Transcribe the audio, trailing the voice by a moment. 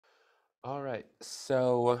All right,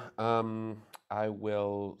 so I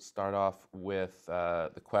will start off with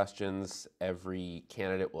the questions. Every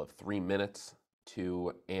candidate will have 3 minutes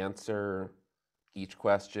to answer each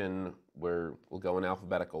question. We'll go in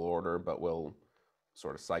alphabetical order, but we'll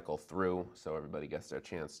sort of cycle through so everybody gets their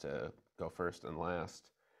chance to go first and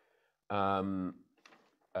last.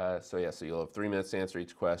 So you'll have 3 minutes to answer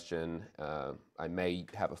each question. I may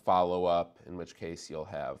have a follow-up, in which case you'll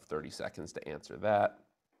have 30 seconds to answer that.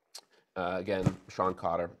 Again, Sean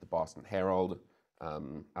Cotter, the Boston Herald.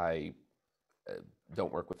 I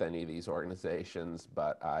don't work with any of these organizations,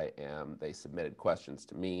 but they submitted questions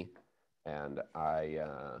to me, and I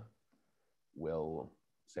will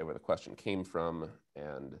say where the question came from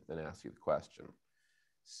and then ask you the question.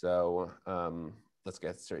 So let's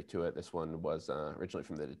get straight to it. This one was originally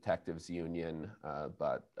from the Detectives Union,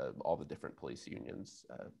 but all the different police unions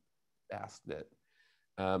asked it.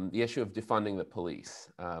 The issue of defunding the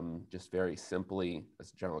police, just very simply,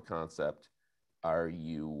 as a general concept, are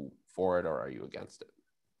you for it or are you against it?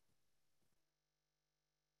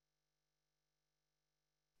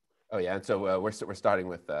 Oh yeah, and so we're starting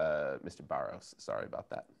with Mr. Barros. Sorry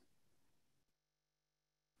about that.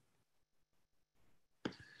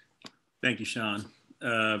 Thank you, Sean.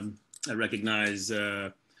 I recognize,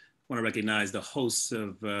 want to recognize the hosts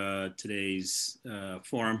of today's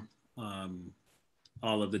forum,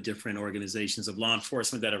 all of the different organizations of law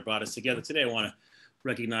enforcement that have brought us together today. I want to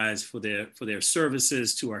recognize for their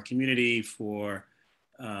services to our community, for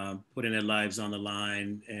putting their lives on the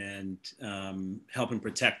line and helping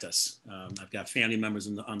protect us. I've got family members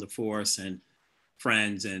on the force and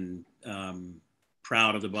friends, and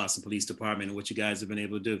proud of the Boston Police Department and what you guys have been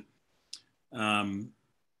able to do.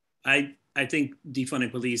 I think defunding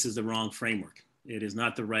police is the wrong framework. It is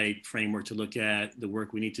not the right framework to look at the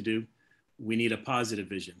work we need to do. We need a positive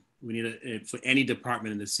vision. We need for any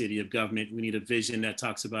department in the city of government, we need a vision that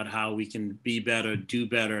talks about how we can be better, do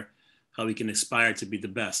better, how we can aspire to be the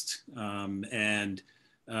best. I'd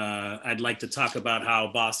like to talk about how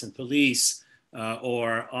Boston Police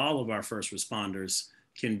or all of our first responders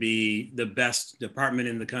can be the best department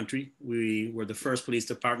in the country. We were the first police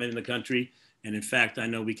department in the country. And in fact, I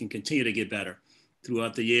know we can continue to get better.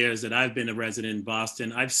 Throughout the years that I've been a resident in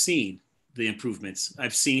Boston, I've seen the improvements.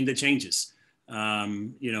 I've seen the changes.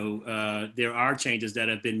 There are changes that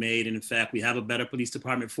have been made. And in fact, we have a better police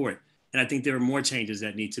department for it. And I think there are more changes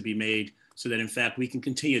that need to be made so that in fact, we can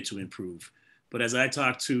continue to improve. But as I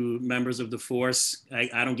talk to members of the force,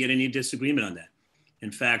 I don't get any disagreement on that.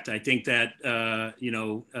 In fact, I think that,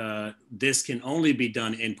 this can only be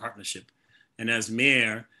done in partnership. And as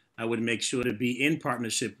mayor, I would make sure to be in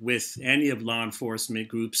partnership with any of law enforcement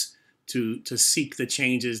groups to seek the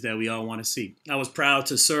changes that we all want to see. I was proud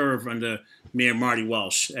to serve under Mayor Marty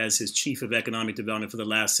Walsh as his chief of economic development for the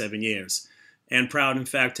last 7 years. And proud, in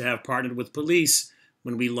fact, to have partnered with police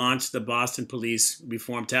when we launched the Boston Police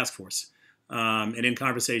Reform Task Force. And in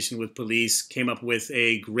conversation with police, came up with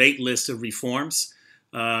a great list of reforms,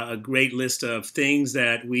 a great list of things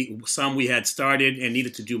that some we had started and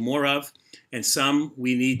needed to do more of, and some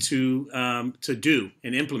we need to do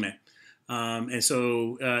and implement. And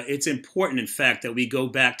so it's important, in fact, that we go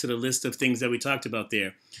back to the list of things that we talked about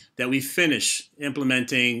there, that we finish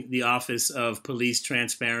implementing the Office of Police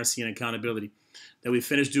Transparency and Accountability, that we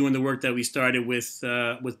finish doing the work that we started with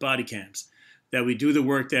body cams, that we do the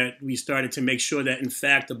work that we started to make sure that, in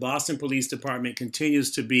fact, the Boston Police Department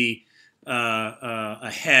continues to be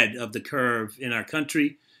ahead of the curve in our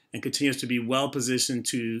country and continues to be well positioned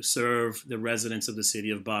to serve the residents of the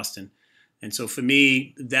city of Boston. And so for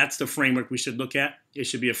me, that's the framework we should look at. It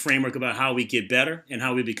should be a framework about how we get better and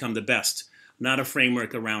how we become the best, not a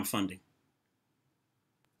framework around funding.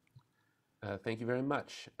 Thank you very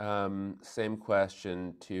much. Same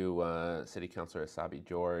question to City Councilor Asabi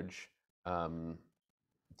George.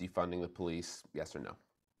 Defunding the police, yes or no?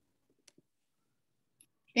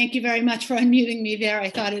 Thank you very much for unmuting me there. I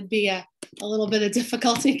thought it'd be a little bit of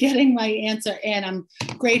difficulty getting my answer in. I'm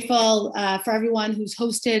grateful for everyone who's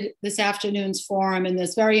hosted this afternoon's forum and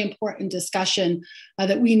this very important discussion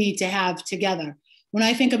that we need to have together. When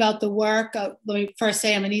I think about the work, let me first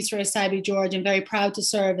say I'm Anissa Asabi George. I'm very proud to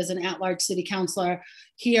serve as an at-large city councilor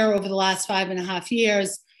here over the last 5.5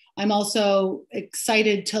 years. I'm also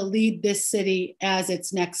excited to lead this city as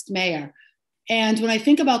its next mayor. And when I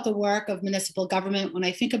think about the work of municipal government, when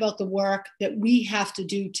I think about the work that we have to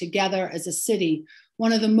do together as a city,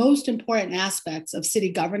 one of the most important aspects of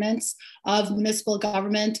city governance, of municipal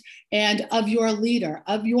government, and of your leader,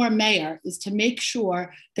 of your mayor, is to make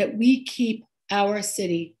sure that we keep our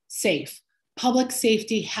city safe. Public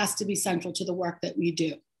safety has to be central to the work that we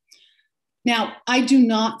do. Now, I do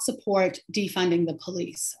not support defunding the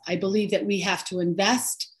police. I believe that we have to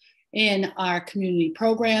invest in our community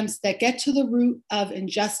programs that get to the root of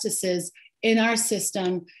injustices in our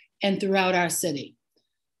system and throughout our city.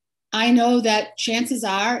 I know that chances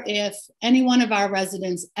are, if any one of our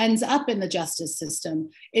residents ends up in the justice system,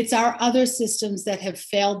 it's our other systems that have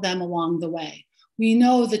failed them along the way. We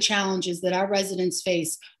know the challenges that our residents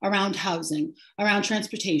face around housing, around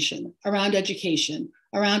transportation, around education,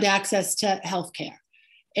 around access to healthcare.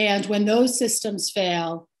 And when those systems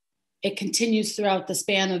fail, it continues throughout the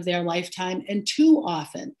span of their lifetime. And too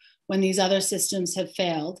often, when these other systems have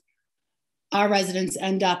failed, our residents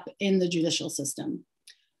end up in the judicial system.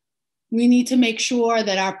 We need to make sure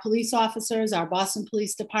that our police officers, our Boston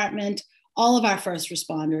Police Department, all of our first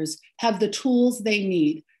responders have the tools they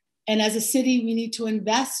need. And as a city, we need to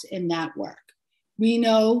invest in that work. We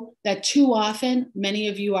know that too often, many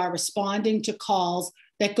of you are responding to calls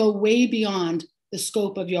that go way beyond the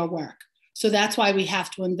scope of your work. So that's why we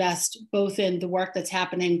have to invest both in the work that's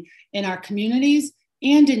happening in our communities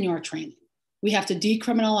and in your training. We have to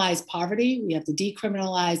decriminalize poverty. We have to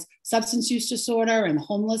decriminalize substance use disorder and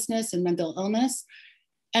homelessness and mental illness.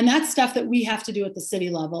 And that's stuff that we have to do at the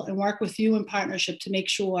city level and work with you in partnership to make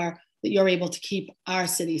sure that you're able to keep our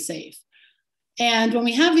city safe. And when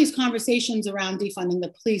we have these conversations around defunding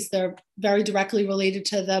the police, they're very directly related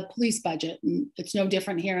to the police budget. And it's no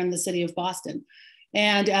different here in the city of Boston.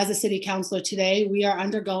 And as a city councilor today, we are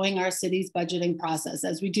undergoing our city's budgeting process,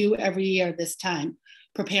 as we do every year this time,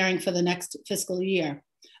 preparing for the next fiscal year.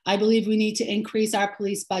 I believe we need to increase our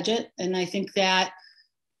police budget. And I think that,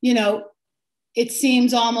 it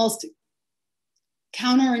seems almost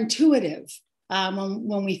counterintuitive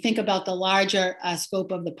when we think about the larger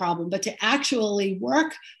scope of the problem, but to actually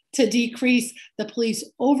work to decrease the police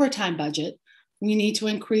overtime budget, we need to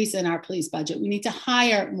increase in our police budget. We need to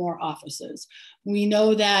hire more officers. We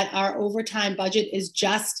know that our overtime budget is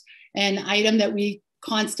just an item that we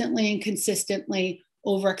constantly and consistently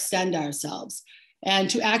overextend ourselves. And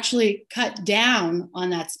to actually cut down on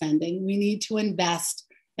that spending, we need to invest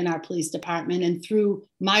in our police department. And through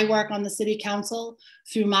my work on the city council,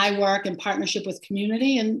 through my work in partnership with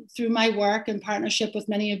community, and through my work in partnership with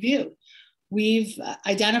many of you, we've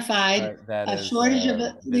identified a shortage of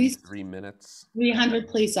at least 3 minutes. 300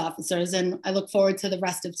 police officers. And I look forward to the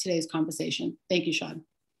rest of today's conversation. Thank you, Sean.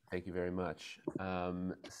 Thank you very much.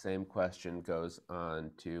 Same question goes on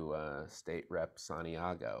to State Rep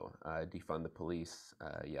Santiago. Defund the police,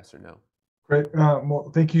 yes or no? Great.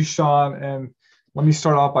 Well, thank you, Sean. And let me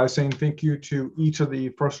start off by saying thank you to each of the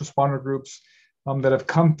first responder groups that have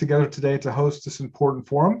come together today to host this important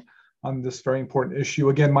forum on this very important issue.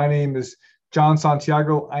 Again, my name is John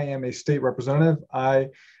Santiago. I am a state representative. I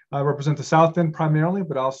represent the South End primarily,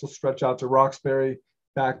 but also stretch out to Roxbury,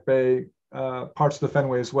 Back Bay, parts of the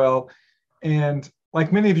Fenway as well. And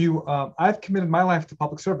like many of you, I've committed my life to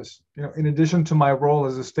public service. In addition to my role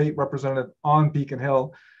as a state representative on Beacon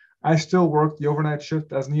Hill, I still work the overnight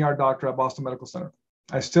shift as an ER doctor at Boston Medical Center.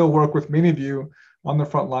 I still work with many of you on the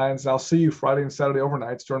front lines. I'll see you Friday and Saturday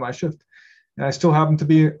overnights during my shift. And I still happen to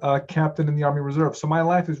be a captain in the Army Reserve. So my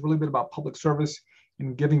life has really been about public service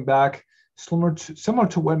and giving back, similar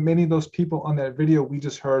to what many of those people on that video we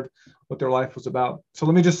just heard what their life was about. So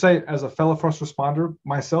let me just say, as a fellow first responder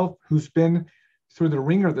myself, who's been through the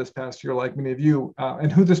ringer this past year, like many of you,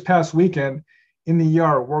 and who this past weekend in the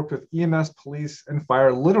ER worked with EMS, police, and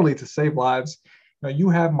fire, literally to save lives. Now, you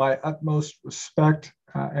have my utmost respect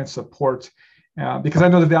and support because I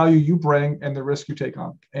know the value you bring and the risk you take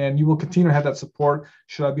on. And you will continue to have that support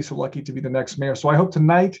should I be so lucky to be the next mayor. So I hope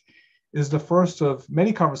tonight is the first of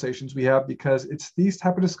many conversations we have, because it's these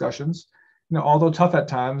type of discussions, although tough at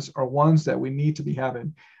times, are ones that we need to be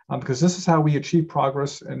having because this is how we achieve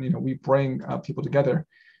progress and, we bring people together.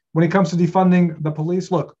 When it comes to defunding the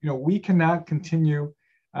police, look, we cannot continue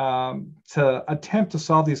to attempt to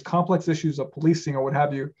solve these complex issues of policing or what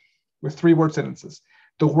have you with three-word sentences.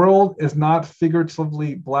 The world is not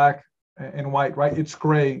figuratively black and white, right? It's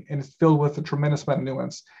gray, and it's filled with a tremendous amount of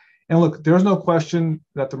nuance. And look, there's no question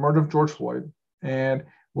that the murder of George Floyd and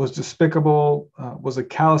was despicable, was a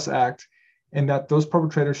callous act, and that those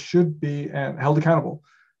perpetrators should be held accountable.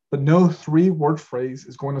 But no three-word phrase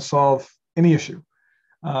is going to solve any issue.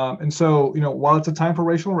 And so, while it's a time for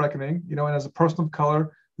racial reckoning, and as a person of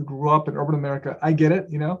color who grew up in urban America, I get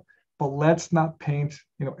it, but let's not paint,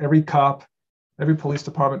 every cop, every police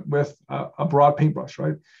department with a broad paintbrush,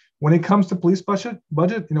 right? When it comes to police budget,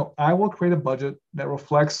 I will create a budget that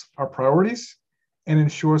reflects our priorities and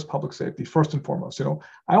ensures public safety first and foremost.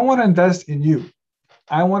 I want to invest in you.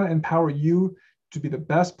 I want to empower you to be the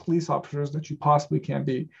best police officers that you possibly can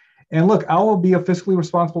be. And look, I will be a fiscally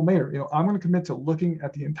responsible mayor. I'm going to commit to looking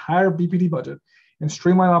at the entire BPD budget and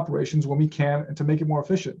streamline operations when we can and to make it more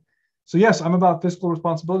efficient. So yes, I'm about fiscal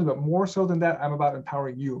responsibility, but more so than that, I'm about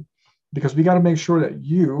empowering you, because we got to make sure that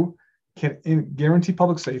you can guarantee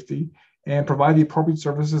public safety and provide the appropriate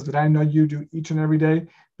services that I know you do each and every day,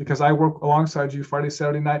 because I work alongside you Friday,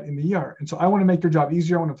 Saturday night in the ER. And so I want to make your job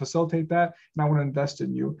easier. I want to facilitate that, and I want to invest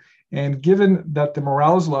in you. And given that the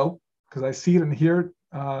morale is low, because I see it and hear it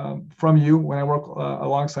from you when I work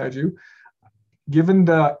alongside you, given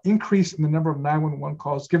the increase in the number of 911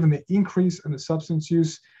 calls, given the increase in the substance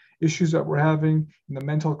use issues that we're having, and the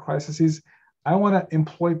mental crises, I want to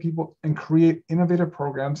employ people and create innovative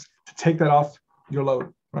programs to take that off your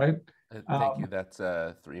load, right? Thank you. That's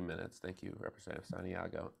 3 minutes. Thank you, Representative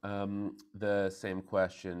Santiago. The same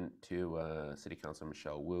question to City Councilor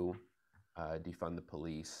Michelle Wu. Defund the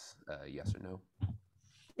police, yes or no?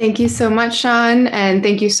 Thank you so much, Sean, and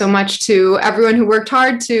thank you so much to everyone who worked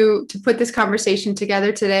hard to put this conversation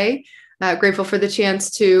together today. Grateful for the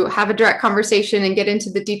chance to have a direct conversation and get into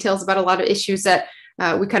the details about a lot of issues that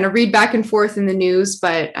we kind of read back and forth in the news,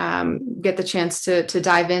 but get the chance to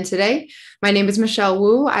dive in today. My name is Michelle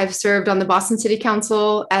Wu. I've served on the Boston City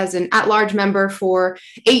Council as an at-large member for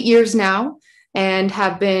 8 years now, and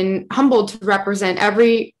have been humbled to represent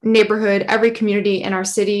every neighborhood, every community in our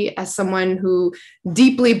city as someone who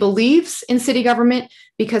deeply believes in city government,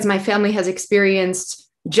 because my family has experienced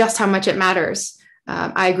just how much it matters.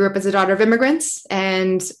 I grew up as a daughter of immigrants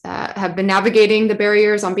and have been navigating the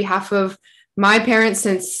barriers on behalf of my parents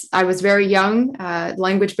since I was very young,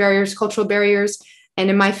 language barriers, cultural barriers. And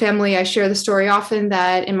in my family, I share the story often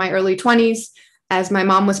that in my early 20s, as my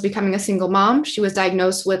mom was becoming a single mom, she was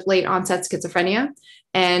diagnosed with late onset schizophrenia.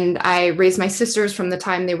 And I raised my sisters from the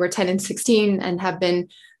time they were 10 and 16 and have been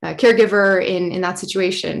a caregiver in that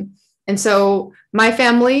situation. And so my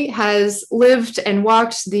family has lived and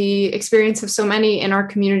walked the experience of so many in our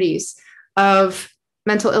communities of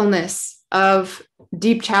mental illness, of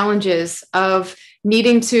deep challenges, of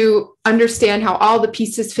needing to understand how all the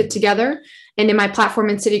pieces fit together. And in my platform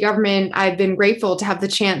in city government, I've been grateful to have the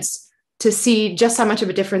chance to see just how much of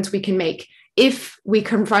a difference we can make if we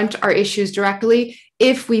confront our issues directly,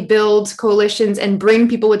 if we build coalitions and bring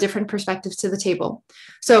people with different perspectives to the table.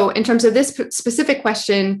 So in terms of this specific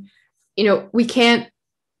question, we can't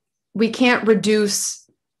reduce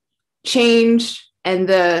change and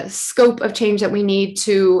the scope of change that we need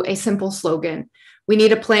to a simple slogan. We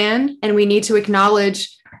need a plan, and we need to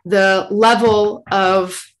acknowledge the level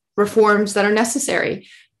of reforms that are necessary,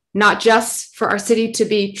 not just for our city to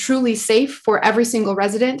be truly safe for every single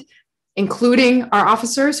resident, including our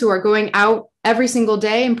officers who are going out every single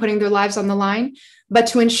day and putting their lives on the line, but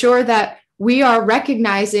to ensure that we are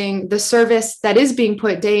recognizing the service that is being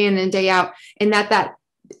put day in and day out, and that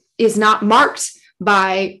is not marked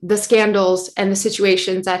by the scandals and the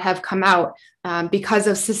situations that have come out because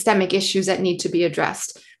of systemic issues that need to be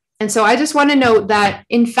addressed. And so I just want to note that,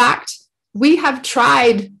 in fact, we have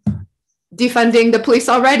tried defunding the police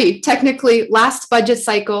already. Technically, last budget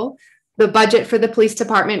cycle, the budget for the police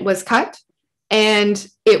department was cut, and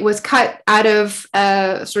it was cut out of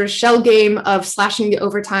a sort of shell game of slashing the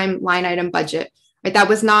overtime line item budget. Right? That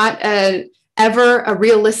was not ever a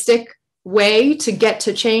realistic way to get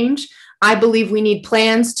to change. I believe we need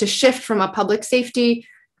plans to shift from a public safety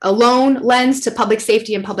alone lens to public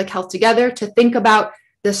safety and public health together, to think about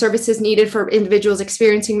the services needed for individuals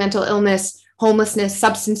experiencing mental illness, homelessness,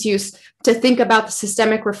 substance use, to think about the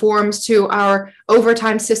systemic reforms to our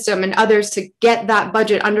overtime system and others to get that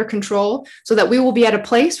budget under control, so that we will be at a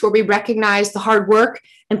place where we recognize the hard work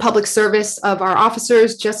and public service of our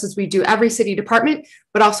officers, just as we do every city department,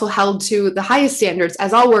 but also held to the highest standards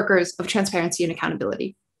as all workers of transparency and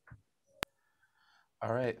accountability.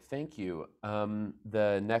 All right, thank you.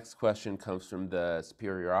 The next question comes from the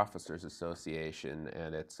Superior Officers Association,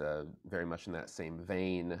 and it's very much in that same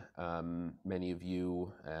vein. Many of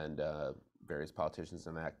you and various politicians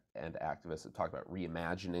and activists have talked about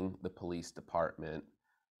reimagining the police department.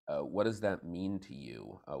 What does that mean to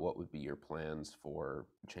you? What would be your plans for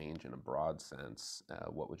change in a broad sense?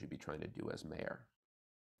 What would you be trying to do as mayor?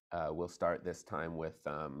 We'll start this time with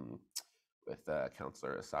Councilor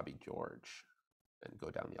Asabi George, and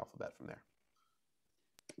go down the alphabet from there.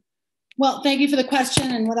 Well, thank you for the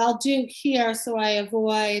question. And what I'll do here, so I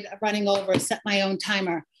avoid running over, is set my own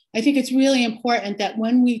timer. I think it's really important that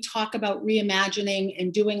when we talk about reimagining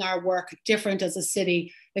and doing our work different as a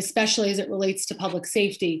city, especially as it relates to public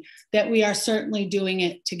safety, that we are certainly doing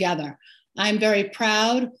it together. I'm very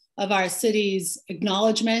proud of our city's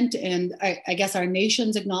acknowledgement and I guess our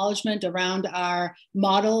nation's acknowledgement around our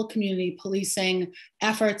model community policing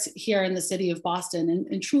efforts here in the city of Boston,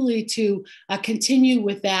 and truly to continue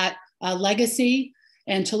with that legacy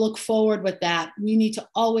and to look forward with that. We need to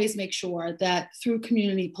always make sure that through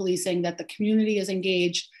community policing that the community is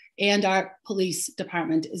engaged and our police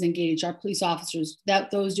department is engaged, our police officers,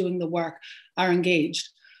 that those doing the work are engaged.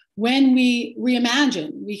 When we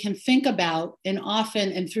reimagine, we can think about, and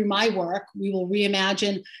often, and through my work, we will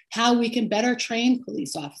reimagine how we can better train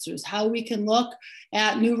police officers, how we can look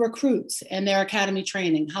at new recruits and their academy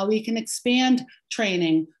training, how we can expand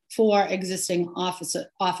training for existing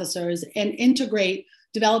officers and integrate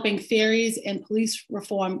developing theories and police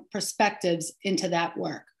reform perspectives into that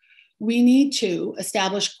work. We need to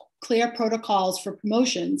establish clear protocols for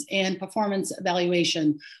promotions and performance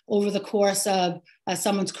evaluation over the course of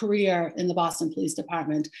someone's career in the Boston Police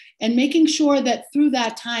Department, and making sure that through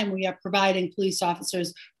that time we are providing police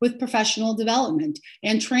officers with professional development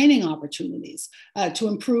and training opportunities to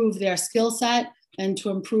improve their skill set and to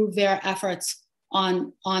improve their efforts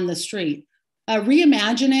on the street.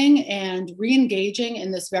 Reimagining and re-engaging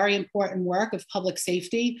in this very important work of public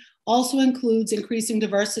safety also includes increasing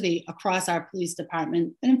diversity across our police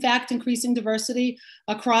department, and in fact, increasing diversity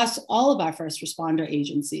across all of our first responder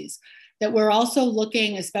agencies. That we're also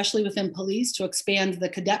looking, especially within police, to expand the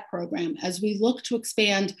cadet program. As we look to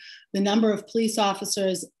expand the number of police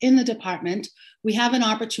officers in the department, we have an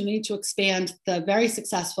opportunity to expand the very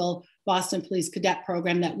successful Boston Police Cadet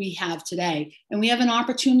Program that we have today. And we have an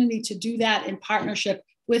opportunity to do that in partnership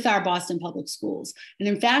with our Boston Public Schools. And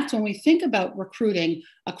in fact, when we think about recruiting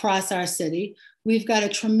across our city, we've got a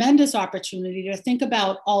tremendous opportunity to think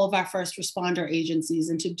about all of our first responder agencies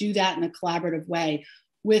and to do that in a collaborative way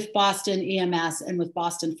with Boston EMS and with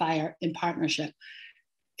Boston Fire in partnership.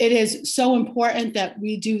 It is so important that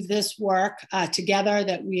we do this work together,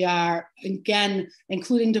 that we are, again,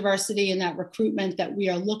 including diversity in that recruitment, that we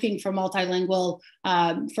are looking for multilingual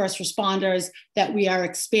first responders, that we are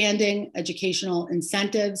expanding educational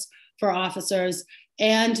incentives for officers,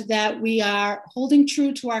 and that we are holding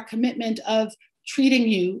true to our commitment of treating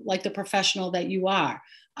you like the professional that you are.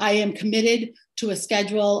 I am committed to a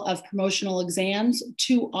schedule of promotional exams.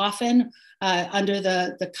 Too often, under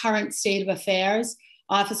the current state of affairs,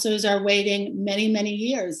 officers are waiting many, many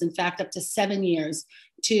years, in fact, up to 7 years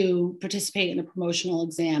to participate in a promotional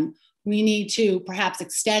exam. We need to perhaps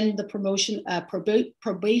extend the promotion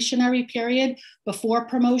probationary period before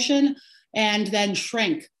promotion and then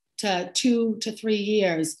shrink to 2 to 3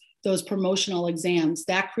 years those promotional exams.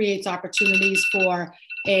 That creates opportunities for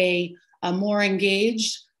a more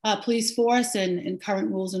engaged police force and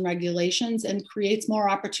current rules and regulations, and creates more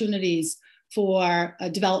opportunities for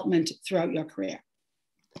development throughout your career.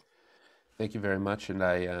 Thank you very much, and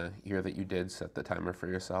I hear that you did set the timer for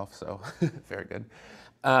yourself, so very good.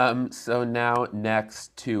 So now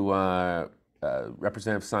next to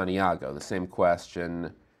Representative Santiago, the same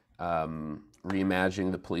question.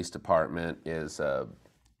 Reimagining the police department is a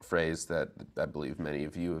phrase that I believe many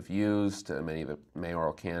of you have used, many of the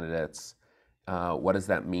mayoral candidates. What does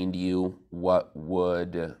that mean to you? What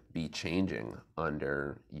would be changing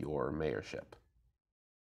under your mayorship?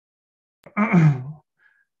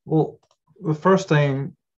 Well, the first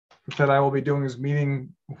thing that I will be doing is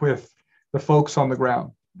meeting with the folks on the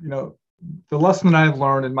ground. You know, the lesson that I've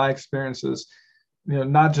learned in my experiences, you know,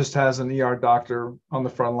 not just as an ER doctor on the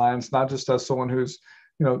front lines, not just as someone who's,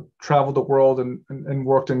 you know, traveled the world and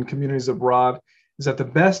worked in communities abroad, is that the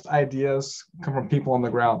best ideas come from people on the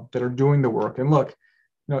ground that are doing the work. And look,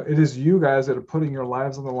 you know, it is you guys that are putting your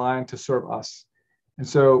lives on the line to serve us. And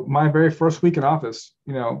so my very first week in office,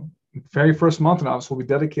 you know, very first month in office will be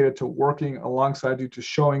dedicated to working alongside you, to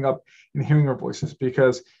showing up and hearing your voices,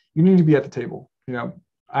 because you need to be at the table. You know,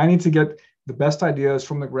 I need to get the best ideas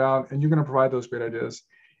from the ground, and you're going to provide those great ideas.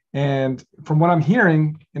 And from what I'm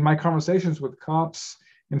hearing in my conversations with cops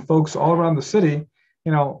and folks all around the city,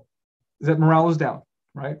 you know, that morale is down,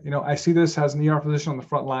 right? You know, I see this as an ER physician on the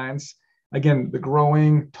front lines. Again, the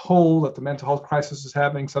growing toll that the mental health crisis is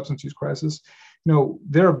having, substance use crisis, you know,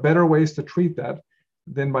 there are better ways to treat that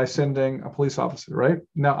than by sending a police officer, right?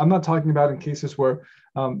 Now, I'm not talking about in cases where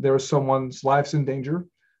there is someone's life's in danger,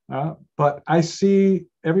 but I see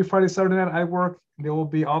every Friday, Saturday night I work, there will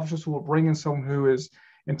be officers who will bring in someone who is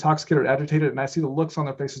intoxicated or agitated, and I see the looks on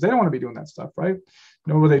their faces. They don't want to be doing that stuff, right?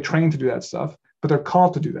 Nor were they trained to do that stuff, but they're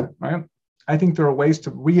called to do that, right? I think there are ways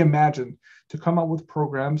to reimagine, to come up with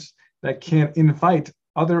programs that can invite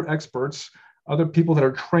other experts, other people that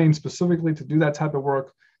are trained specifically to do that type of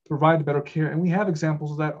work, provide better care. And we have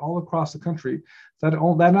examples of that all across the country that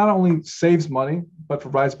not only saves money, but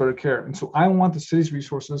provides better care. And so I want the city's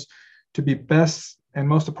resources to be best and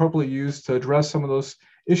most appropriately used to address some of those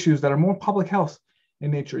issues that are more public health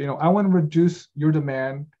in nature. I want to reduce your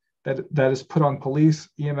demand that is put on police,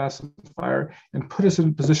 EMS, and fire, and put us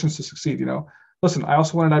in positions to succeed. Listen, I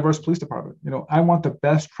also want a diverse police department. I want the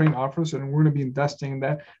best trained officers, and we're going to be investing in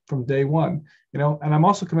that from day one. And I'm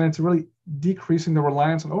also committed to really decreasing the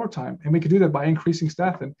reliance on overtime, and we could do that by increasing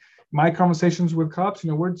staff. And my conversations with cops,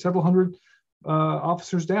 we're several hundred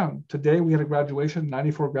officers down. Today we had a graduation,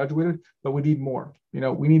 94 graduated, but we need more.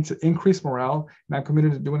 We need to increase morale, and I'm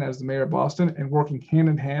committed to doing it as the mayor of Boston and working hand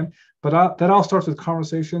in hand. But that all starts with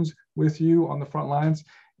conversations with you on the front lines,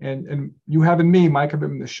 and you having me, my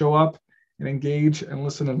commitment to show up and engage and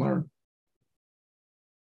listen and learn.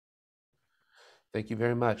 Thank you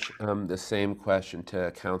very much. The same question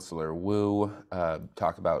to Councillor Wu.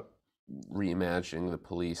 Talk about reimagining the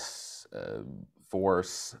police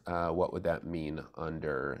force. What would that mean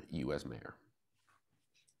under you as mayor?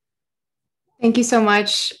 Thank you so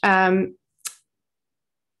much. I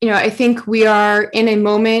think we are in a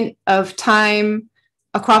moment of time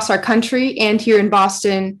across our country and here in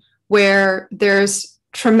Boston where there's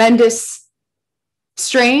tremendous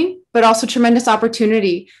strain, but also tremendous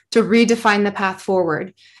opportunity to redefine the path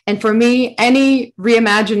forward. And for me, any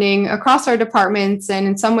reimagining across our departments, and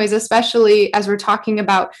in some ways, especially as we're talking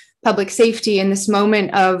about public safety in this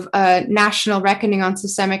moment of national reckoning on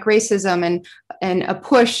systemic racism and a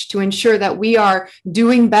push to ensure that we are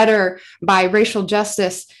doing better by racial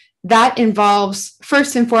justice, that involves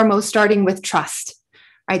first and foremost starting with trust,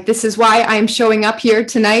 right? This is why I'm showing up here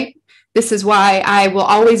tonight. This is why I will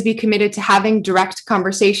always be committed to having direct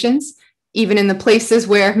conversations, even in the places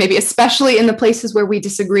where, maybe especially in the places where we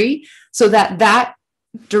disagree, so that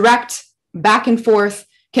direct back and forth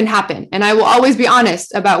can happen. And I will always be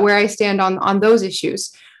honest about where I stand on those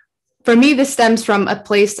issues. For me, this stems from a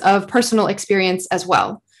place of personal experience as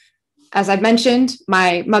well. As I've mentioned,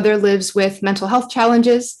 my mother lives with mental health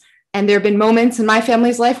challenges, and there have been moments in my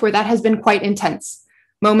family's life where that has been quite intense.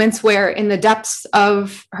 Moments where in the depths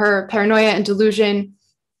of her paranoia and delusion,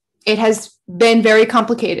 it has been very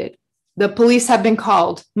complicated. The police have been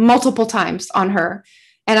called multiple times on her.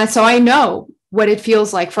 And so I know what it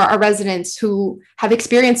feels like for our residents who have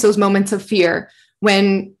experienced those moments of fear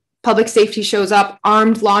when public safety shows up,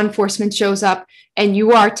 armed law enforcement shows up, and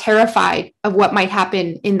you are terrified of what might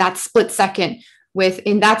happen in that split second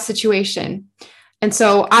in that situation. And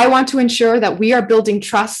so I want to ensure that we are building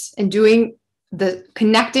trust and doing the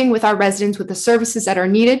connecting with our residents with the services that are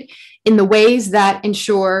needed in the ways that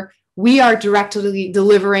ensure we are directly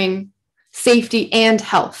delivering safety and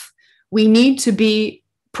health. We need to be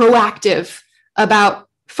proactive about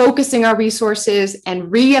focusing our resources and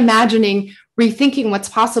reimagining, rethinking what's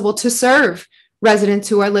possible to serve residents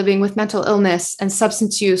who are living with mental illness and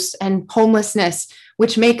substance use and homelessness,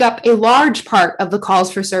 which make up a large part of the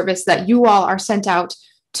calls for service that you all are sent out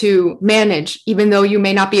to manage, even though you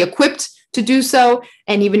may not be equipped to do so,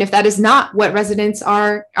 and even if that is not what residents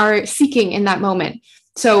are seeking in that moment.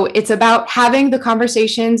 So it's about having the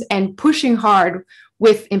conversations and pushing hard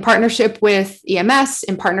in partnership with EMS,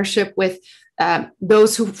 in partnership with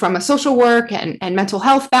those who from a social work and mental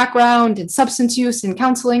health background and substance use and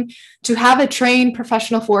counseling, to have a trained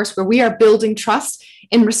professional force where we are building trust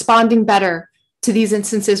in responding better to these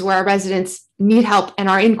instances where our residents need help and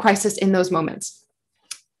are in crisis in those moments.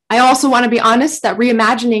 I also want to be honest that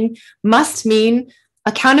reimagining must mean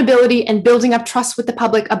accountability and building up trust with the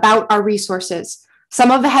public about our resources.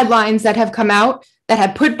 Some of the headlines that have come out that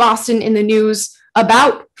have put Boston in the news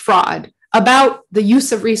about fraud, about the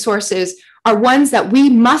use of resources, are ones that we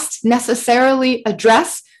must necessarily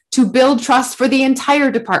address to build trust for the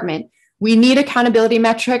entire department. We need accountability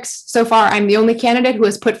metrics. So far, I'm the only candidate who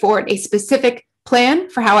has put forward a specific plan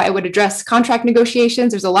for how I would address contract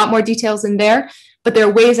negotiations. There's a lot more details in there, but there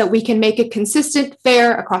are ways that we can make it consistent,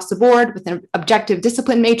 fair across the board with an objective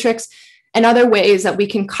discipline matrix, and other ways that we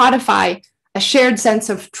can codify a shared sense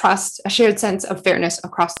of trust, a shared sense of fairness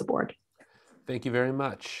across the board. Thank you very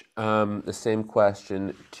much. The same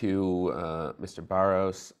question to Mr.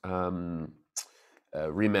 Barros.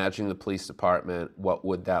 Reimagining the police department, what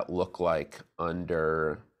would that look like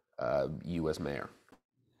under you as mayor?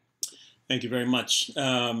 Thank you very much.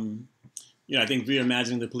 I think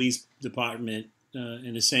reimagining the police department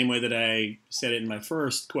in the same way that I said it in my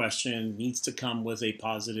first question needs to come with a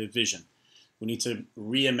positive vision. We need to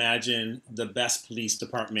reimagine the best police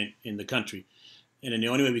department in the country. And then the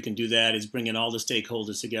only way we can do that is bringing all the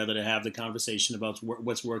stakeholders together to have the conversation about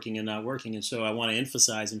what's working and not working. And so I want to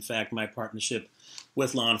emphasize, in fact, my partnership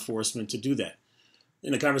with law enforcement to do that.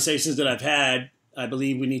 In the conversations that I've had, I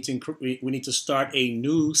believe we need to start a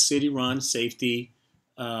new city-run safety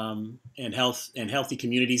and healthy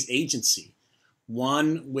communities agency,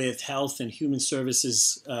 one with health and human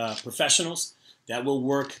services professionals that will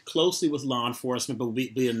work closely with law enforcement, but will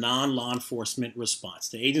be a non-law enforcement response.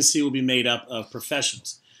 The agency will be made up of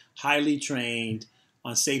professionals, highly trained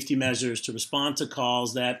on safety measures to respond to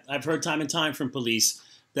calls that I've heard time and time from police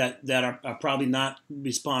that are probably not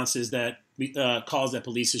responses that calls that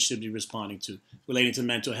police should be responding to, relating to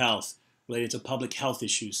mental health, relating to public health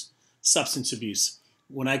issues, substance abuse.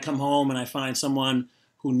 When I come home and I find someone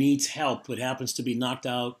who needs help but happens to be knocked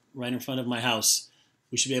out right in front of my house,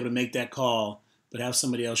 we should be able to make that call, but have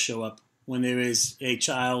somebody else show up. When there is a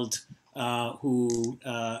child who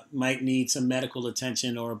might need some medical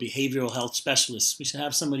attention or a behavioral health specialist, we should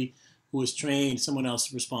have somebody who is trained, someone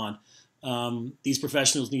else respond. These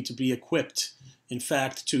professionals need to be equipped, in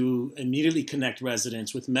fact, to immediately connect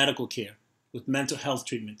residents with medical care, with mental health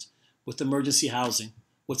treatment, with emergency housing,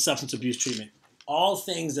 with substance abuse treatment. All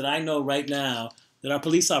things that I know right now that our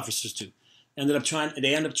police officers do, and that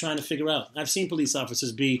they end up trying to figure out. I've seen police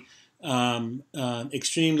officers be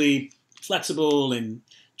extremely flexible and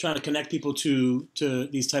trying to connect people to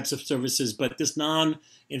these types of services, but this law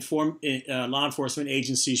enforcement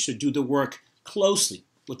agency should do the work closely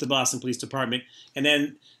with the Boston Police Department and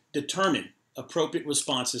then determine appropriate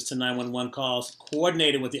responses to 911 calls,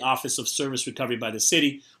 coordinated with the Office of Service Recovery by the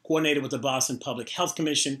city, coordinated with the Boston Public Health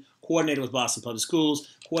Commission, coordinated with Boston Public Schools,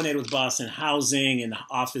 coordinated with Boston Housing and the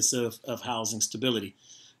Office of Housing Stability.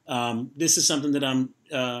 This is something that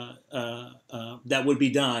that would be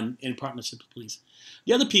done in partnership with police.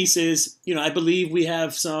 The other piece is, I believe we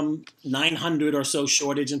have some 900 or so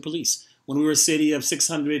shortage in police. When we were a city of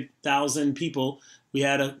 600,000 people, we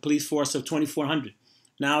had a police force of 2,400.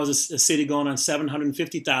 Now, as a city going on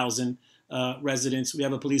 750,000 residents, we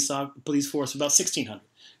have a police force of about 1,600.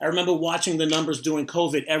 I remember watching the numbers during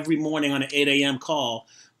COVID every morning on an 8 a.m. call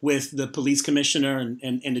with the police commissioner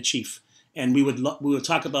and the chief. And we would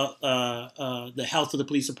talk about the health of the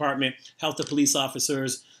police department, health of police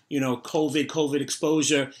officers, COVID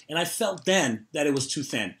exposure. And I felt then that it was too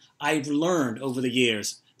thin. I've learned over the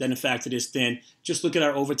years that, in fact, it is thin. Just look at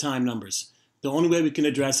our overtime numbers. The only way we can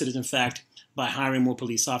address it is, in fact, by hiring more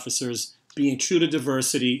police officers, being true to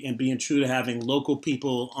diversity, and being true to having local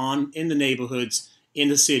people in the neighborhoods, in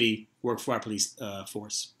the city, work for our police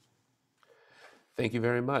force. Thank you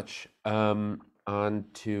very much. On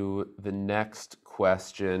to the next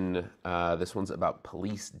question. This one's about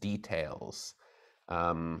police details.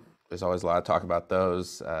 There's always a lot of talk about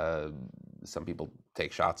those. Some people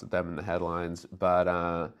take shots at them in the headlines,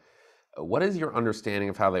 but what is your understanding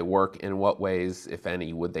of how they work? In what ways, if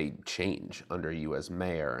any, would they change under you as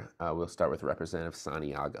mayor? We'll start with Representative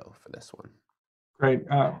Santiago for this one. Great.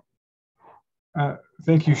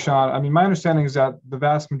 Thank you, Sean. I mean, my understanding is that the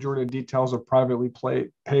vast majority of details are privately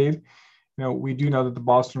paid. We do know that the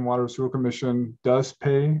Boston Water Sewer Commission does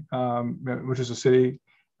pay, which is a city,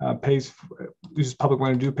 uses public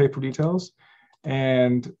money to pay for details.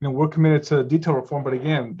 And we're committed to detail reform, but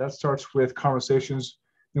again, that starts with conversations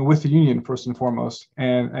with the union first and foremost,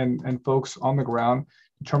 and folks on the ground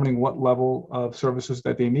determining what level of services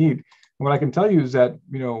that they need. And what I can tell you is that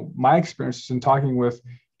my experiences in talking with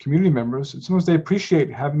community members, sometimes they appreciate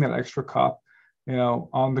having that extra cop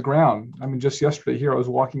on the ground. I mean, just yesterday here, I was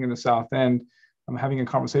walking in the South End. I'm having a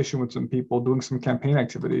conversation with some people doing some campaign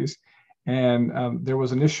activities. And there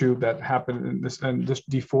was an issue that happened in this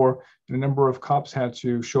D4, and a number of cops had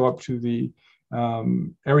to show up to the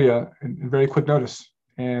area in very quick notice.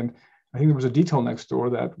 And I think there was a detail next door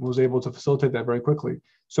that was able to facilitate that very quickly.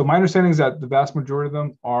 So my understanding is that the vast majority of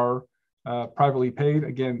them are privately paid.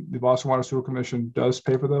 Again, the Boston Water Sewer Commission does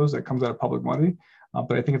pay for those. That comes out of public money.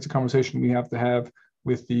 But I think it's a conversation we have to have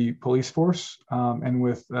with the police force and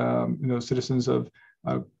with citizens of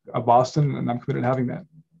Boston, and I'm committed to having that.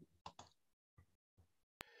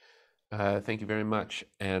 Thank you very much.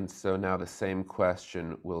 And so now the same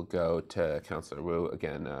question will go to Councilor Wu.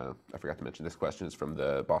 Again, I forgot to mention this question is from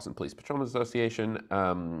the Boston Police Patrolmen Association,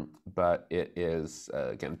 but it is,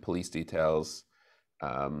 again, police details.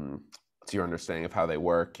 What's your understanding of how they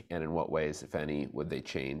work, and in what ways, if any, would they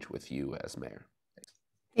change with you as mayor?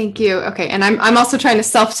 Thank you. Okay, and I'm also trying to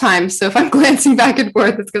self-time, so if I'm glancing back and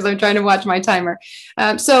forth, it's because I'm trying to watch my timer.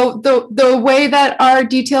 So the way that our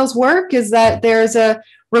details work is that there's a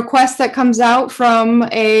request that comes out from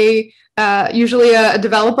usually a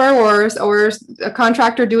developer or a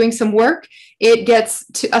contractor doing some work, it gets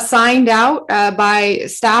assigned out by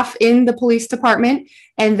staff in the police department,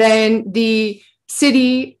 and then the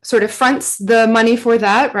city sort of fronts the money for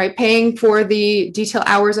that, right? Paying for the detail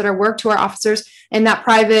hours that are worked to our officers, and that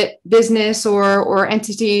private business or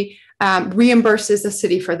entity reimburses the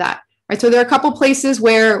city for that, right? So there are a couple places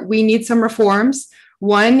where we need some reforms.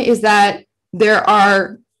 One is that there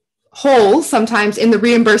are holes sometimes in the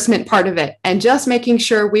reimbursement part of it, and just making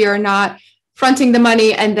sure we are not fronting the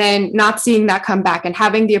money and then not seeing that come back, and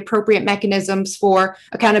having the appropriate mechanisms for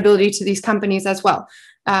accountability to these companies as well.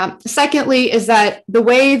 Secondly, is that the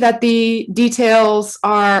way that the details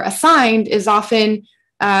are assigned is often,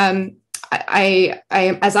 as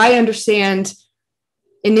I understand,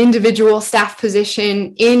 an individual staff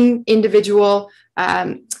position in individual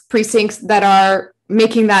precincts that are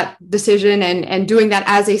making that decision and doing that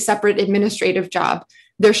as a separate administrative job.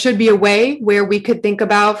 There should be a way where we could think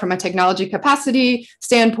about, from a technology capacity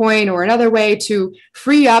standpoint or another way, to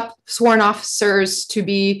free up sworn officers to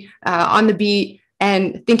be on the beat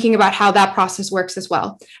and thinking about how that process works as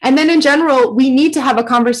well. And then in general, we need to have a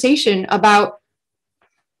conversation about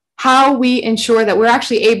how we ensure that we're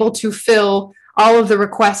actually able to fill all of the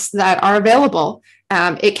requests that are available.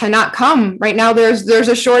 It cannot come right now. There's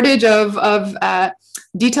a shortage of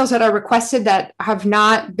details that are requested that have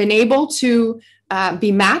not been able to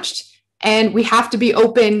be matched. And we have to be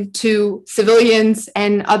open to civilians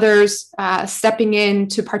and others stepping in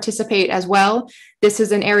to participate as well. This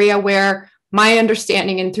is an area where my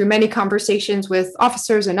understanding, and through many conversations with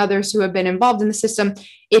officers and others who have been involved in the system,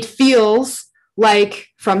 it feels like,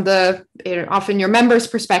 from the often your members'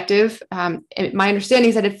 perspective, my understanding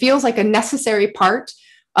is that it feels like a necessary part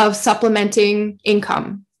of supplementing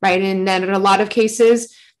income, right? And then in a lot of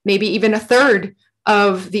cases, maybe even a third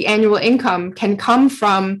of the annual income can come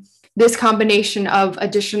from this combination of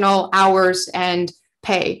additional hours and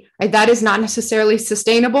pay. Right? That is not necessarily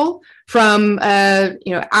sustainable from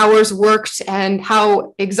hours worked and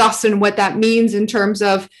how exhausting what that means in terms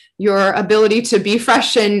of your ability to be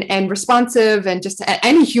fresh and responsive, and just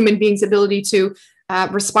any human being's ability to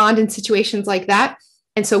respond in situations like that.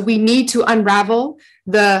 And so we need to unravel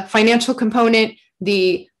the financial component,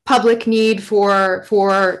 the public need for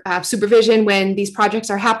supervision when these projects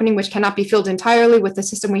are happening, which cannot be filled entirely with the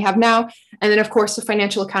system we have now. And then, of course, the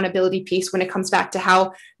financial accountability piece when it comes back to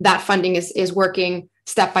how that funding is working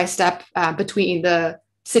step by step between the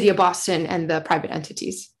City of Boston and the private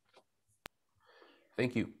entities.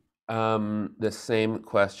 Thank you. The same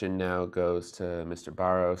question now goes to Mr.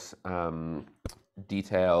 Barros.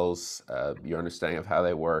 Details, your understanding of how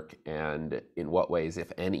they work, and in what ways,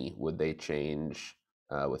 if any, would they change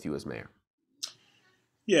with you as mayor?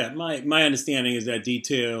 Yeah, my understanding is that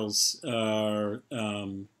details are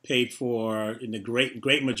paid for, in the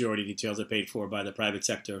great majority of details are paid for by the private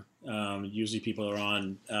sector. Usually people are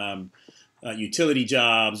on utility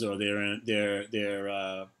jobs, or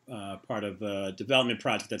they're part of a development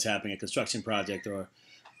project that's happening, a construction project or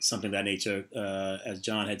something of that nature. As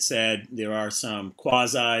John had said, there are some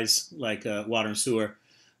quasis like water and sewer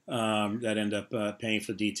that end up paying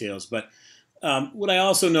for details. But what I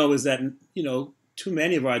also know is that, too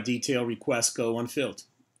many of our detail requests go unfilled.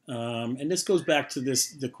 And this goes back to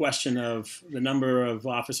the question of the number of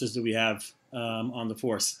officers that we have on the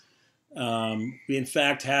force. We, in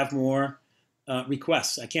fact, have more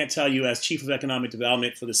requests. I can't tell you, as Chief of Economic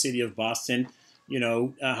Development for the City of Boston,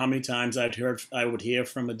 how many times I would hear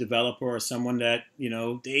from a developer or someone that,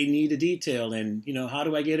 they need a detail, and, how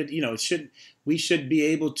do I get it? We should be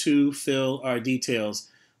able to fill our details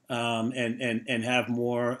and have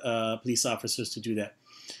more police officers to do that.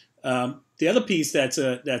 The other piece that's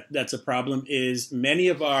a problem is many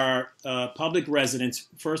of our public residents,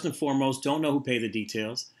 first and foremost, don't know who pay the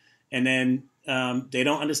details, and then they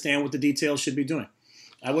don't understand what the details should be doing.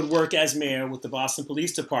 I would work as mayor with the Boston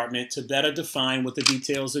Police Department to better define what the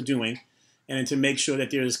details are doing, and to make sure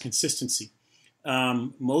that there is consistency.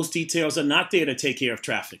 Most details are not there to take care of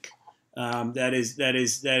traffic. And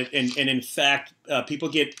in fact, people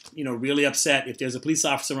get really upset if there's a police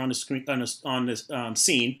officer on the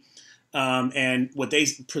scene, and what they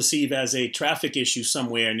perceive as a traffic issue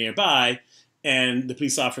somewhere nearby, and the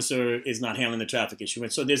police officer is not handling the traffic issue.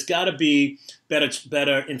 And so there's got to be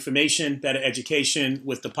better information, better education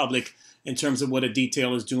with the public in terms of what a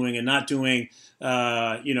detail is doing and not doing.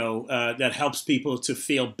 That helps people to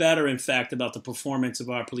feel better, in fact, about the performance of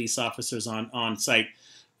our police officers on site.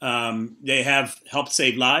 They have helped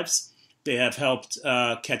save lives. They have helped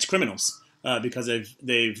catch criminals because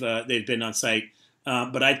they've been on site.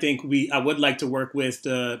 But I think I would like to work with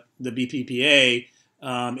the BPPA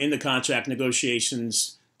in the contract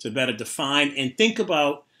negotiations to better define and think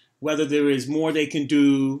about whether there is more they can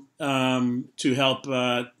do to help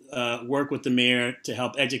work with the mayor to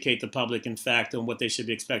help educate the public, in fact, on what they should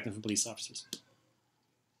be expecting from police officers.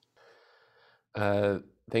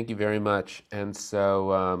 Thank you very much. And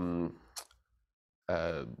so,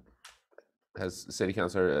 has City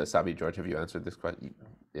Councilor Sabi George, have you answered this question?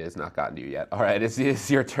 It has not gotten to you yet. All right, it's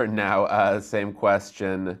your turn now. Same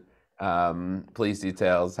question. Police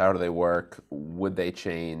details, how do they work? Would they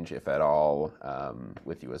change, if at all,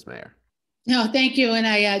 with you as mayor? No, thank you. And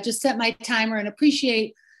I just set my timer and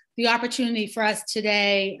appreciate the opportunity for us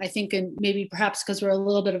today. I think, and maybe perhaps because we're a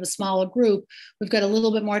little bit of a smaller group, we've got a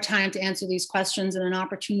little bit more time to answer these questions and an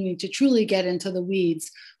opportunity to truly get into the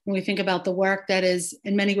weeds when we think about the work that is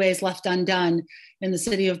in many ways left undone in the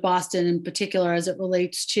city of Boston, in particular as it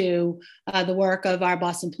relates to the work of our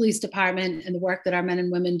Boston Police Department and the work that our men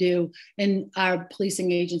and women do in our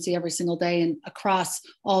policing agency every single day and across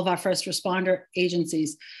all of our first responder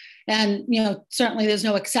agencies. And, certainly there's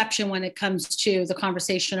no exception when it comes to the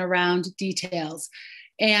conversation around details.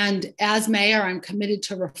 And as mayor, I'm committed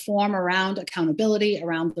to reform around accountability,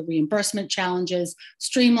 around the reimbursement challenges,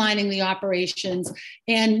 streamlining the operations,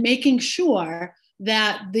 and making sure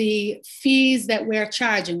that the fees that we're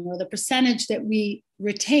charging or the percentage that we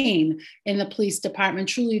retain in the police department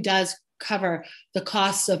truly does cover the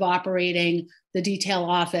costs of operating the detail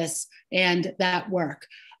office and that work.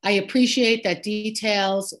 I appreciate that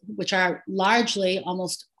details, which are largely,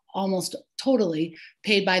 almost totally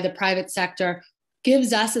paid by the private sector,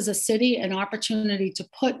 gives us as a city an opportunity to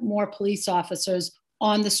put more police officers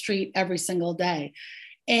on the street every single day.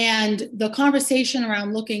 And the conversation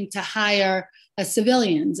around looking to hire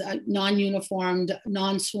civilians, non-uniformed,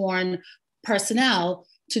 non-sworn personnel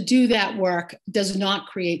to do that work does not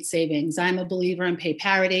create savings. I'm a believer in pay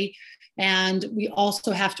parity. And we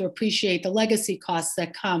also have to appreciate the legacy costs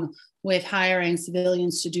that come with hiring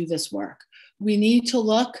civilians to do this work. We need to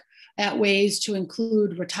look at ways to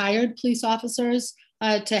include retired police officers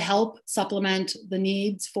to help supplement the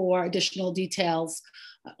needs for additional details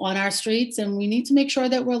on our streets. And we need to make sure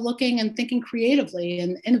that we're looking and thinking creatively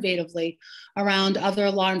and innovatively around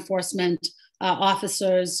other law enforcement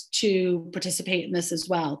officers to participate in this as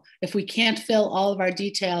well. If we can't fill all of our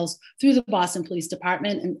details through the Boston Police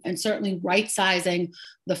Department, and certainly right-sizing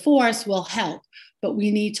the force will help, but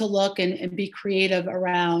we need to look and be creative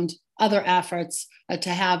around other efforts to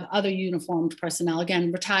have other uniformed personnel,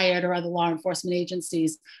 again, retired or other law enforcement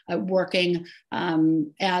agencies working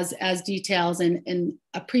as details and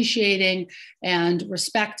appreciating and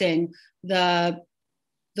respecting the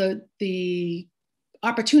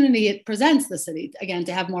opportunity it presents the city, again,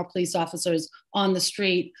 to have more police officers on the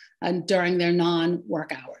street during their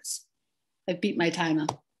non-work hours. I beat my timer.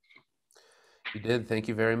 You did. Thank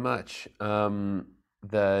you very much.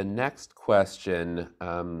 The next question,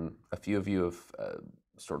 a few of you have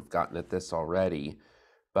sort of gotten at this already,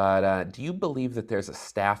 but do you believe that there's a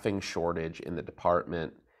staffing shortage in the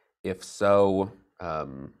department? If so,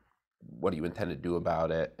 what do you intend to do about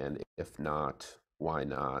it? And if not, why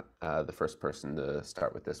not? The first person to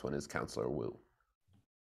start with this one is Councilor Wu.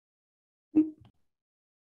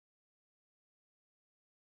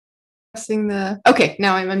 Okay,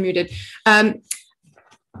 now I'm unmuted.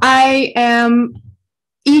 I am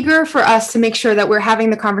eager for us to make sure that we're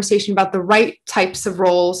having the conversation about the right types of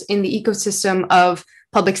roles in the ecosystem of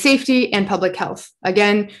public safety and public health.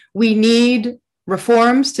 Again, we need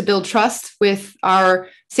reforms to build trust with our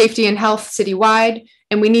safety and health citywide,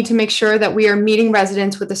 and we need to make sure that we are meeting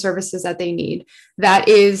residents with the services that they need. That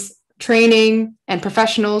is training and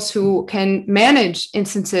professionals who can manage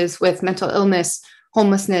instances with mental illness,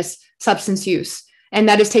 homelessness, substance use. And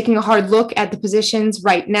that is taking a hard look at the positions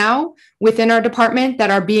right now within our department that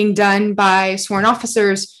are being done by sworn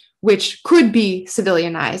officers, which could be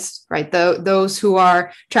civilianized, right? Those who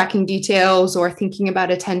are tracking details or thinking about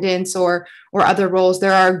attendance or other roles.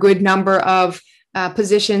 There are a good number of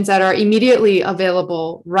positions that are immediately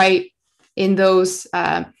available right in those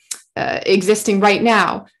existing right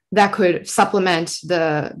now that could supplement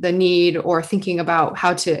the need or thinking about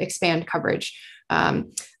how to expand coverage.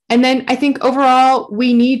 And then I think overall,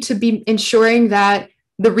 we need to be ensuring that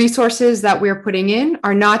the resources that we're putting in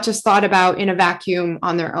are not just thought about in a vacuum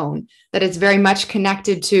on their own, that it's very much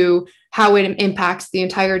connected to how it impacts the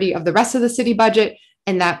entirety of the rest of the city budget.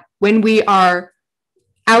 And that when we are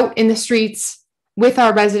out in the streets with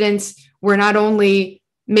our residents, we're not only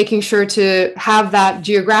making sure to have that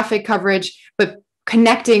geographic coverage, but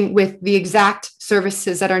connecting with the exact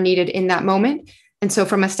services that are needed in that moment. And so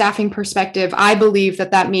from a staffing perspective, I believe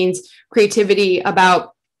that that means creativity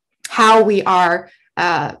about how we are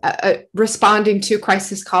responding to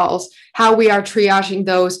crisis calls, how we are triaging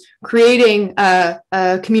those, creating a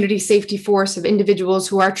community safety force of individuals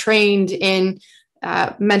who are trained in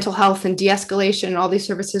mental health and de-escalation and all these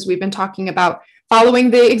services we've been talking about,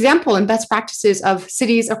 following the example and best practices of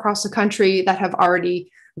cities across the country that have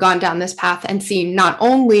already gone down this path and seen not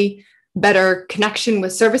only better connection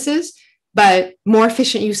with services, but more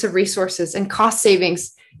efficient use of resources and cost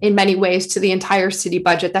savings in many ways to the entire city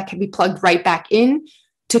budget that can be plugged right back in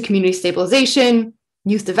to community stabilization,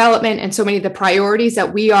 youth development, and so many of the priorities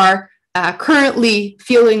that we are currently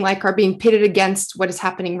feeling like are being pitted against what is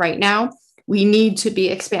happening right now. We need to be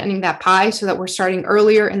expanding that pie so that we're starting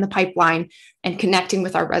earlier in the pipeline and connecting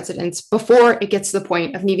with our residents before it gets to the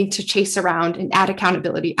point of needing to chase around and add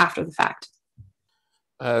accountability after the fact.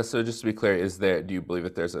 So just to be clear, do you believe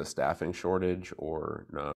that there's a staffing shortage or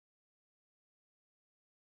not?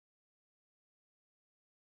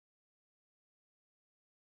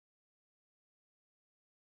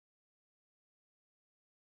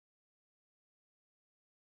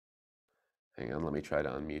 Hang on, let me try to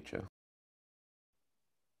unmute you.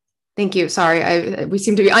 Thank you. Sorry, we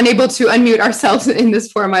seem to be unable to unmute ourselves in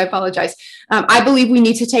this forum. I apologize. I believe we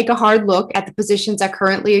need to take a hard look at the positions that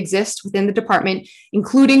currently exist within the department,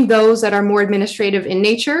 including those that are more administrative in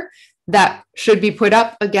nature, that should be put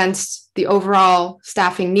up against the overall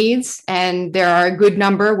staffing needs. And there are a good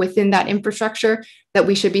number within that infrastructure that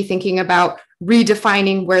we should be thinking about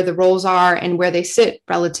redefining where the roles are and where they sit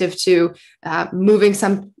relative to moving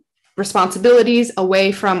some responsibilities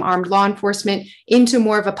away from armed law enforcement into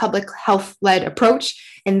more of a public health-led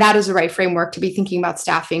approach. And that is the right framework to be thinking about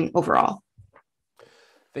staffing overall.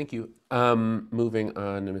 Thank you. Moving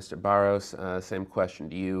on to Mr. Barros, same question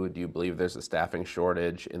to you. Do you believe there's a staffing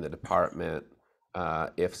shortage in the department?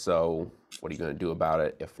 If so, what are you going to do about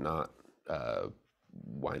it? If not,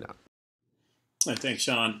 why not? Thanks,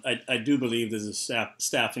 Sean. I do believe there's a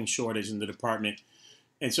staffing shortage in the department.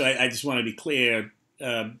 And so I just want to be clear.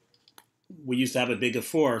 We used to have a bigger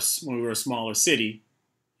force when we were a smaller city.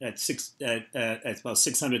 At about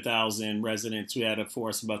 600,000 residents, we had a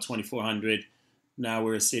force of about 2,400. Now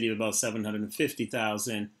we're a city of about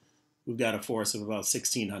 750,000. We've got a force of about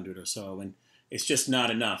 1,600 or so, and it's just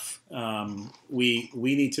not enough. We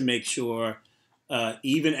need to make sure,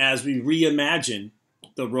 even as we reimagine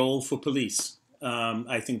the role for police,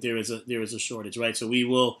 I think there is a shortage, right? So we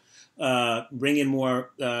will bring in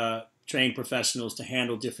more trained professionals to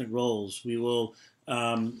handle different roles. We will,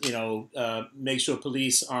 make sure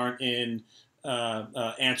police aren't in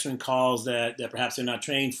answering calls that perhaps they're not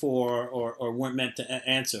trained for or weren't meant to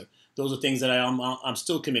answer. Those are things that I'm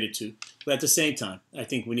still committed to. But at the same time, I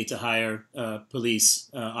think we need to hire police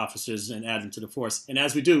officers and add them to the force. And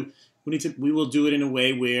as we do, we will do it in a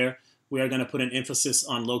way where we are going to put an emphasis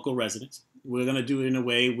on local residents. We're going to do it in a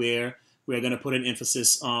way where we're going to put an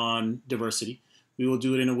emphasis on diversity. We will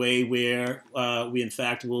do it in a way where we, in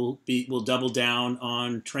fact, will double down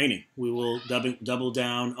on training. We will double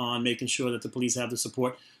down on making sure that the police have the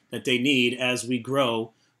support that they need as we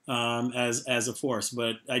grow as a force.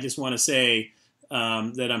 But I just want to say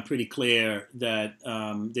that I'm pretty clear that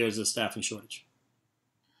there's a staffing shortage.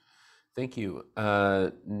 Thank you.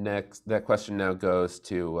 Next, that question now goes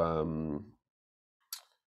to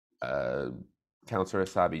Councilor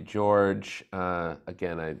Asabi George.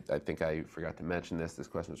 Again, I think I forgot to mention this. This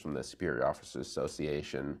question is from the Superior Officers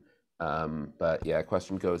Association. But yeah,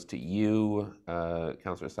 question goes to you,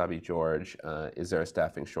 Councilor Asabi George. Is there a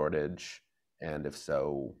staffing shortage? And if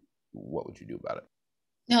so, what would you do about it?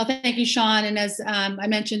 No, thank you, Sean. And as I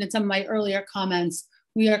mentioned in some of my earlier comments,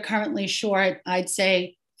 we are currently short, I'd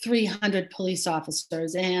say, 300 police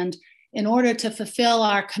officers. And in order to fulfill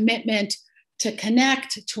our commitment to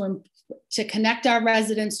connect our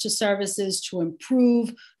residents to services, to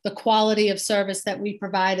improve the quality of service that we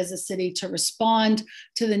provide as a city, to respond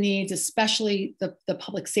to the needs, especially the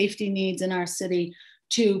public safety needs in our city,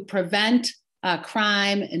 to prevent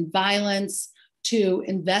crime and violence, to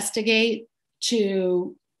investigate,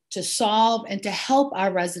 to solve, and to help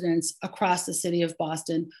our residents across the city of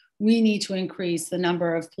Boston, we need to increase the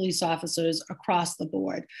number of police officers across the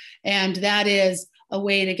board. And that is a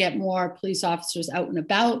way to get more police officers out and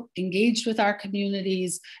about, engaged with our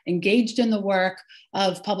communities, engaged in the work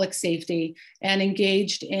of public safety, and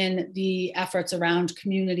engaged in the efforts around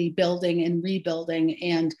community building and rebuilding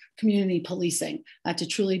and community policing, to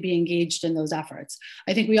truly be engaged in those efforts.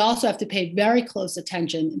 I think we also have to pay very close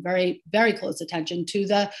attention, very, very close attention to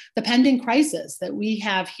the pending crisis that we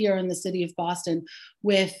have here in the city of Boston,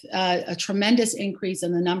 with a tremendous increase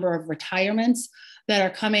in the number of retirements that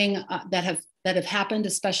are coming, that have happened,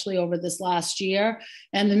 especially over this last year,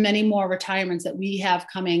 and the many more retirements that we have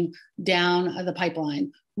coming down the pipeline.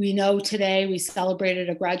 We know today we celebrated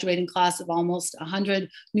a graduating class of almost 100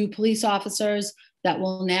 new police officers that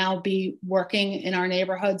will now be working in our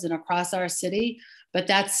neighborhoods and across our city. But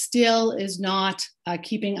that still is not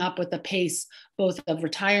keeping up with the pace, both of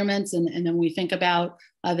retirements and then we think about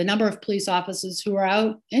the number of police officers who are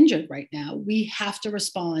out injured right now. We have to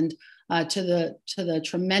respond to the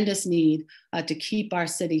tremendous need to keep our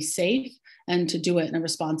city safe and to do it in a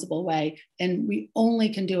responsible way. And we only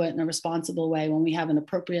can do it in a responsible way when we have an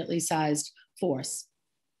appropriately sized force.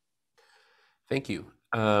 Thank you.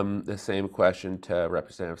 The same question to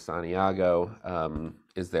Representative Santiago.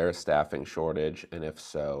 Is there a staffing shortage? And if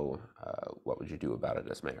so, what would you do about it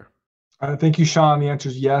as mayor? Thank you, Sean. The answer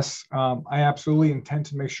is yes. I absolutely intend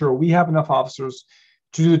to make sure we have enough officers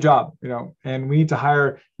to do the job, and we need to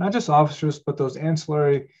hire not just officers, but those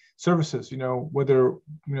ancillary services, whether,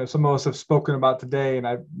 some of us have spoken about today, and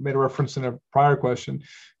I made a reference in a prior question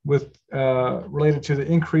with related to the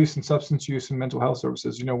increase in substance use and mental health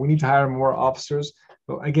services. We need to hire more officers.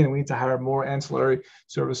 But again, we need to hire more ancillary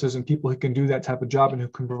services and people who can do that type of job and who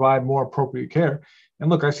can provide more appropriate care. And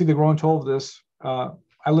look, I see the growing toll of this.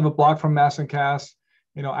 I live a block from Mass and Cass.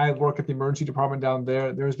 I work at the emergency department down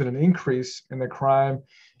there. There's been an increase in the crime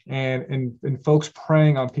and folks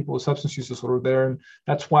preying on people with substance use disorder there. And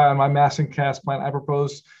that's why on my Mass and Cass plan, I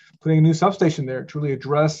propose putting a new substation there to really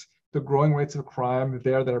address the growing rates of crime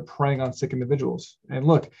there that are preying on sick individuals. And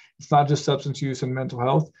look, it's not just substance use and mental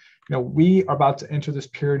health. We are about to enter this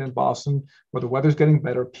period in Boston where the weather's getting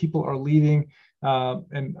better. People are leaving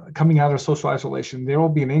and coming out of social isolation. There will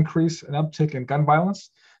be an uptick in gun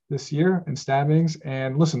violence this year and stabbings.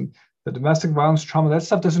 And listen, the domestic violence trauma, that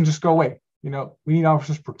stuff doesn't just go away. We need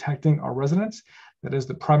officers protecting our residents. That is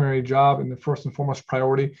the primary job and the first and foremost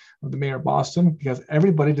priority of the mayor of Boston, because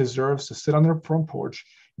everybody deserves to sit on their front porch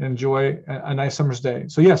and enjoy a nice summer's day.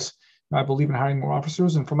 So yes, I believe in hiring more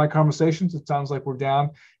officers. And from my conversations, it sounds like we're down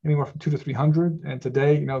anywhere from 200 to 300. And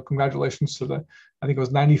today, congratulations to I think it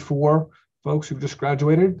was 94 folks who just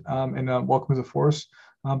graduated and welcome to the force.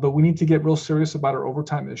 But we need to get real serious about our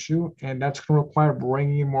overtime issue. And that's going to require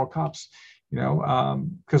bringing in more cops,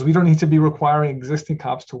 because we don't need to be requiring existing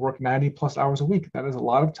cops to work 90 plus hours a week. That is a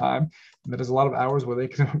lot of time. And that is a lot of hours where they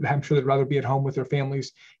can, I'm sure they'd rather be at home with their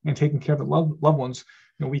families and taking care of their loved ones.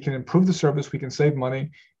 We can improve the service, we can save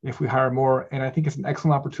money if we hire more. And I think it's an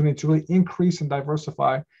excellent opportunity to really increase and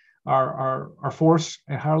diversify our force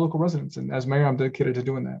and hire local residents. And as mayor, I'm dedicated to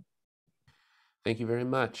doing that. Thank you very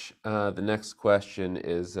much. The next question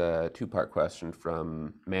is a two-part question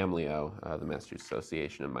from MAMLIO, the Massachusetts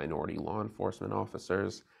Association of Minority Law Enforcement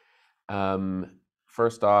Officers.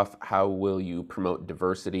 First off, how will you promote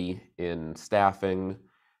diversity in staffing?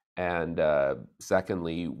 And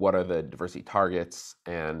secondly, what are the diversity targets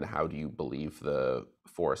and how do you believe the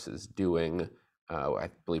force is doing? I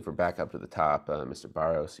believe we're back up to the top. Mr.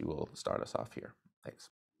 Barros, you will start us off here. Thanks.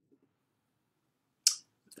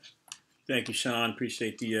 Thank you, Sean.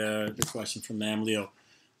 Appreciate the question from MAMLIO.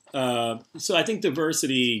 So I think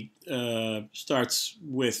diversity starts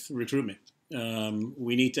with recruitment.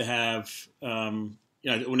 We need to have,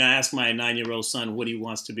 when I ask my 9-year-old son what he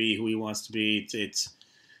wants to be, who he wants to be,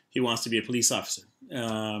 he wants to be a police officer.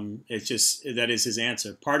 It's just, that is his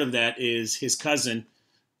answer. Part of that is his cousin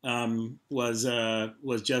was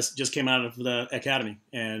just came out of the academy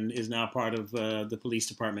and is now part of the police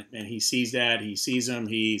department. And he sees that, he sees him,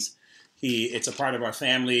 it's a part of our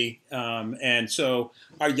family. And so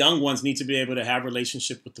our young ones need to be able to have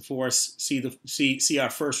relationship with the force, see our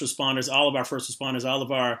first responders, all of our first responders, all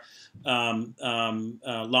of our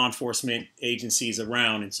law enforcement agencies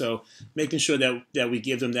around. And so making sure that we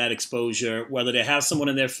give them that exposure, whether they have someone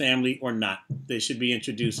in their family or not, they should be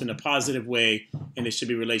introduced in a positive way, and it should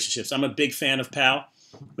be relationships. I'm a big fan of PAL.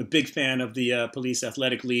 I'm a big fan of the Police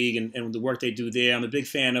Athletic League and the work they do there. I'm a big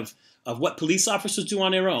fan of what police officers do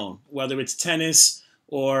on their own, whether it's tennis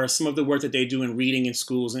or some of the work that they do in reading in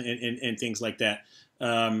schools and things like that.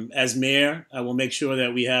 As mayor, I will make sure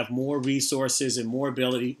that we have more resources and more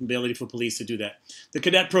ability for police to do that. The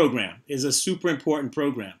cadet program is a super important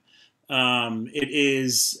program.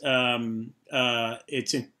 It's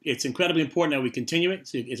incredibly important that we continue it.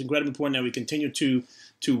 It's incredibly important that we continue to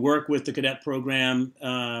work with the cadet program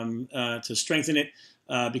to strengthen it.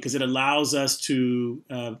 Because it allows us to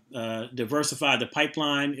diversify the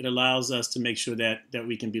pipeline. It allows us to make sure that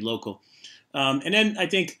we can be local. And then I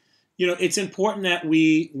think, it's important that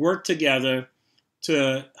we work together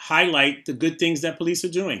to highlight the good things that police are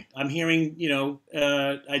doing. I'm hearing,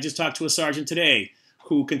 I just talked to a sergeant today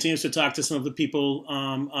who continues to talk to some of the people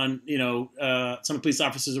on, some of the police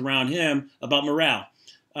officers around him about morale.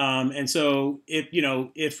 And so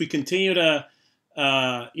if we continue to,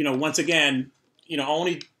 once again,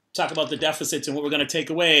 only talk about the deficits and what we're going to take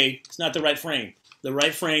away, it's not the right frame. The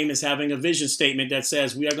right frame is having a vision statement that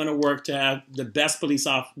says we are going to work to have the best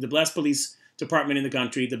police department in the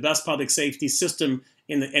country, the best public safety system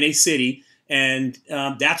in a city. And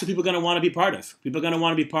that's what people are going to want to be part of. People are going to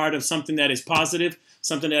want to be part of something that is positive,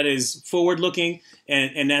 something that is forward-looking.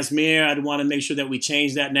 And as mayor, I'd want to make sure that we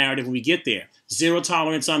change that narrative when we get there. Zero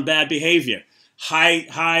tolerance on bad behavior,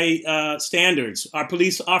 high standards. Our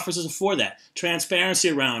police officers are for that. Transparency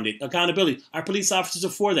around it, accountability. Our police officers are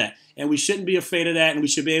for that. And we shouldn't be afraid of that. And we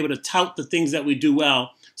should be able to tout the things that we do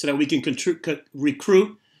well so that we can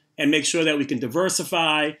recruit and make sure that we can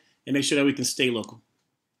diversify and make sure that we can stay local.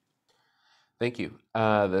 Thank you.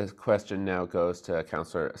 The question now goes to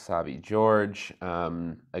Councillor Savi George.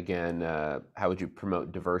 Again, how would you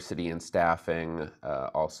promote diversity in staffing?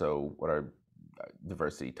 Also, what are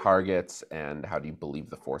diversity targets, and how do you believe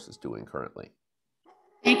the force is doing currently?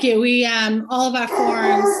 Thank you. We, all of our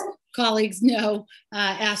forums, colleagues know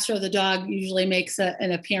Astro the dog usually makes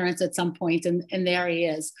an appearance at some point, and there he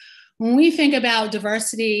is. When we think about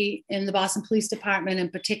diversity in the Boston Police Department in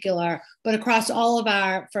particular, but across all of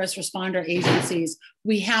our first responder agencies,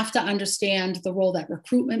 we have to understand the role that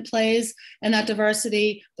recruitment plays in that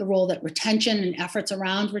diversity, the role that retention and efforts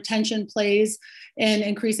around retention plays in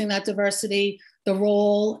increasing that diversity, the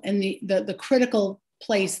role and the critical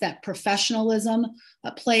place that professionalism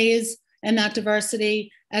plays in that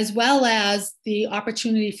diversity, as well as the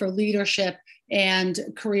opportunity for leadership and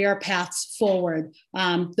career paths forward.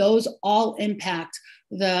 Those all impact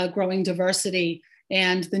the growing diversity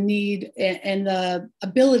and the need and the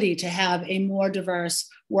ability to have a more diverse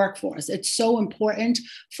workforce. It's so important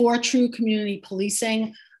for true community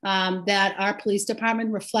policing that our police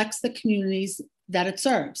department reflects the communities that it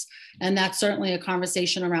serves. And that's certainly a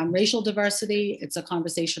conversation around racial diversity. It's a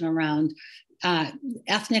conversation around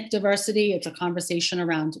ethnic diversity. It's a conversation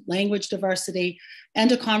around language diversity,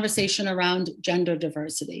 and a conversation around gender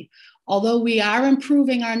diversity. Although we are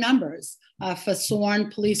improving our numbers for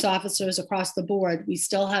sworn police officers across the board, we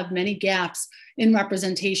still have many gaps in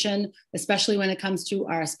representation, especially when it comes to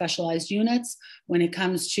our specialized units, when it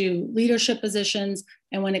comes to leadership positions,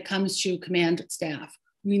 and when it comes to command staff.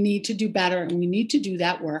 We need to do better, and we need to do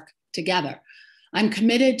that work together. I'm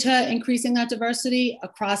committed to increasing that diversity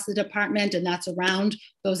across the department, and that's around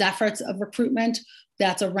those efforts of recruitment.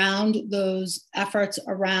 That's around those efforts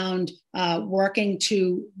around working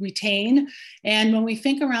to retain. And when we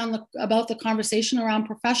think about the conversation around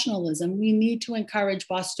professionalism, we need to encourage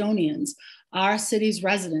Bostonians, our city's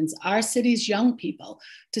residents, our city's young people,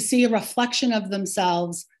 to see a reflection of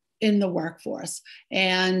themselves in the workforce.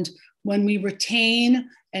 And when we retain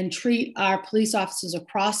and treat our police officers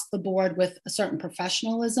across the board with a certain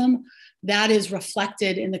professionalism, that is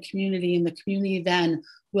reflected in the community, and the community then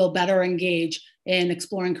will better engage in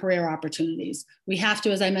exploring career opportunities. We have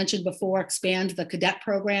to, as I mentioned before, expand the cadet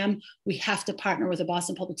program. We have to partner with the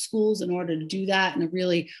Boston Public Schools in order to do that in a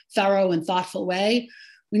really thorough and thoughtful way.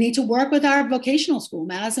 We need to work with our vocational school,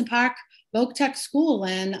 Madison Park Voc Tech School,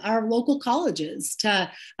 and our local colleges to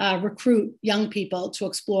recruit young people to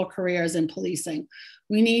explore careers in policing.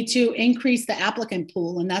 We need to increase the applicant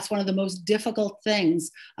pool, and that's one of the most difficult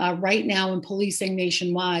things right now in policing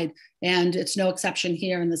nationwide, and it's no exception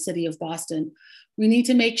here in the city of Boston. We need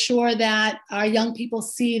to make sure that our young people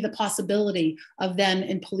see the possibility of them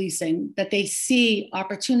in policing, that they see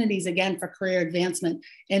opportunities again for career advancement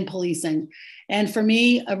in policing. And for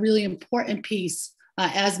me, a really important piece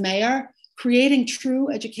as mayor, creating true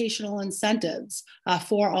educational incentives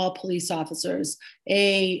for all police officers.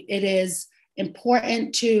 It is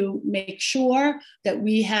important to make sure that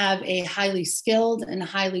we have a highly skilled and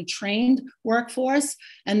highly trained workforce,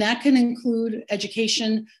 and that can include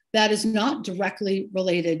education that is not directly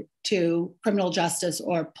related to criminal justice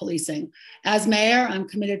or policing. As mayor, I'm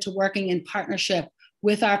committed to working in partnership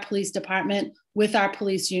with our police department, with our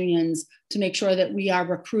police unions, to make sure that we are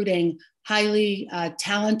recruiting highly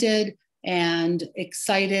talented and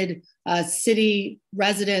excited city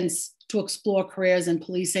residents to explore careers in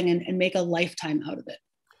policing and make a lifetime out of it.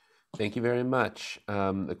 Thank you very much.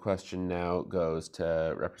 The question now goes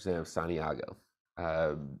to Representative Santiago.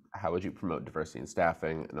 How would you promote diversity in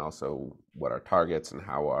staffing, and also what are targets and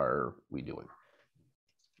how are we doing?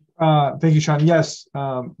 Thank you, Sean. Yes,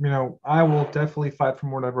 I will definitely fight for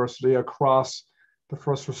more diversity across the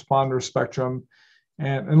first responder spectrum.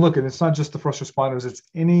 And look, and it's not just the first responders, it's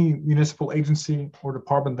any municipal agency or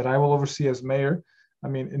department that I will oversee as mayor. I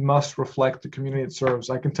mean, it must reflect the community it serves.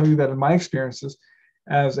 I can tell you that in my experiences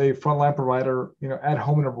as a frontline provider, at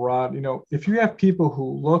home and abroad, if you have people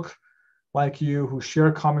who look like you, who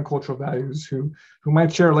share common cultural values, who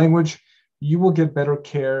might share language, you will get better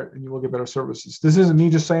care and you will get better services. This isn't me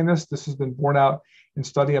just saying this. This has been borne out in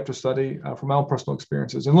study after study from my own personal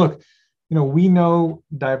experiences. And look, we know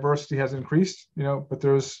diversity has increased, but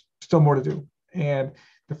there's still more to do. And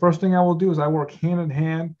the first thing I will do is I work hand in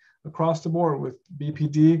hand across the board with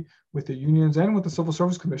BPD, with the unions, and with the Civil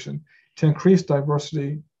Service Commission to increase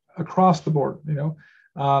diversity across the board.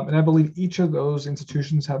 And I believe each of those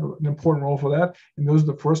institutions have an important role for that. And those are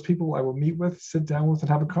the first people I will meet with, sit down with, and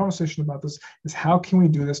have a conversation about this, is how can we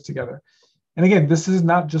do this together? And again, this is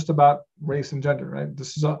not just about race and gender, right?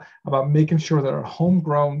 This is about making sure that our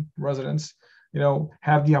homegrown residents,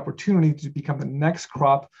 have the opportunity to become the next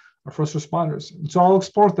crop of first responders. And so I'll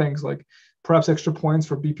explore things like perhaps extra points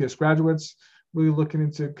for BPS graduates, really looking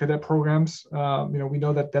into cadet programs. We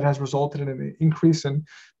know that has resulted in an increase in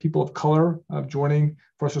people of color joining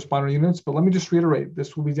first responder units. But let me just reiterate,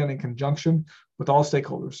 this will be done in conjunction with all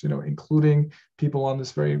stakeholders, including people on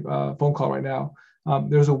this very phone call right now.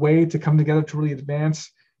 There's a way to come together to really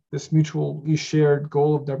advance this mutually shared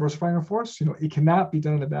goal of diversifying our force. It cannot be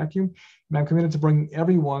done in a vacuum. And I'm committed to bringing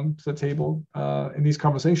everyone to the table in these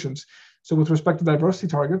conversations. So with respect to diversity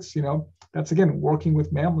targets, that's again working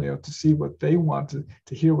with MAMLIO to see what they want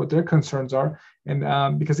to hear, what their concerns are.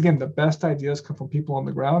 And because again, the best ideas come from people on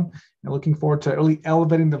the ground, and looking forward to really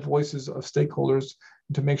elevating the voices of stakeholders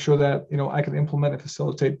to make sure that, I can implement and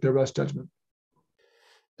facilitate their best judgment.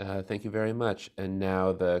 Thank you very much. And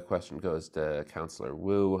now the question goes to Councillor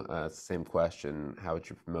Wu. It's the same question. How would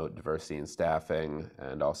you promote diversity in staffing?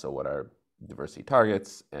 And also, what are diversity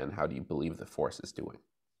targets? And how do you believe the force is doing?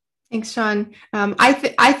 Thanks, Sean.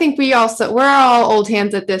 I think we're all old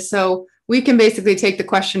hands at this, so we can basically take the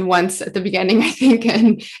question once at the beginning, I think,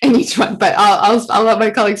 and each one. But I'll let my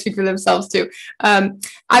colleagues speak for themselves too.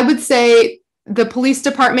 I would say the police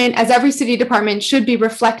department, as every city department, should be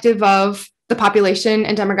reflective of the population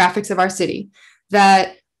and demographics of our city.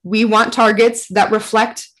 That we want targets that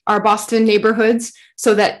reflect our Boston neighborhoods,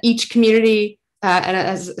 so that each community, and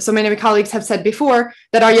as so many of my colleagues have said before,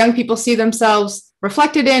 that our young people see themselves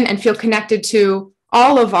reflected in and feel connected to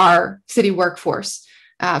all of our city workforce.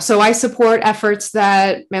 So I support efforts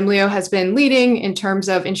that MAMLIO has been leading in terms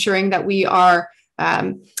of ensuring that we are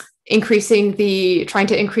trying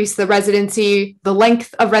to increase the residency, the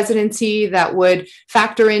length of residency that would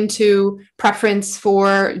factor into preference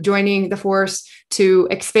for joining the force, to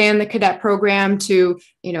expand the cadet program to,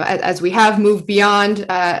 as we have moved beyond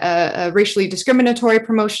a racially discriminatory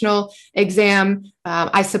promotional exam.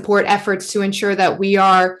 I support efforts to ensure that we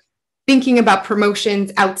are thinking about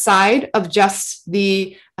promotions outside of just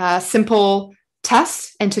the simple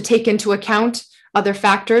test, and to take into account other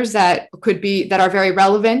factors that are very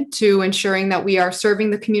relevant to ensuring that we are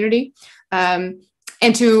serving the community, and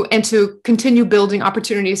to continue building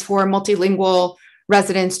opportunities for multilingual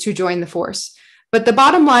residents to join the force. But the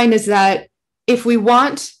bottom line is that if we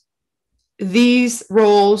want these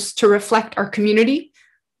roles to reflect our community,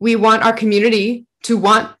 we want our community to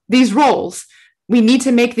want these roles. We need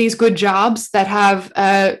to make these good jobs that have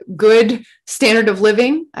a good standard of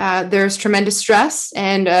living. There's tremendous stress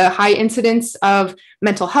and a high incidence of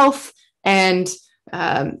mental health and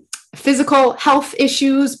physical health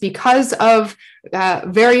issues because of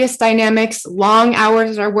various dynamics. Long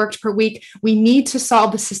hours are worked per week. We need to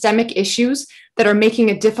solve the systemic issues that are making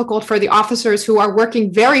it difficult for the officers who are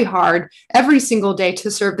working very hard every single day to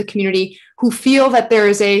serve the community, who feel that there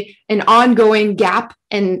is an ongoing gap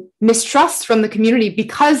and mistrust from the community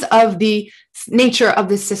because of the nature of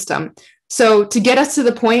this system. So to get us to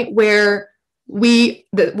the point where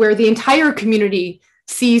the entire community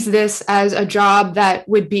sees this as a job that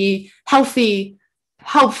would be healthy,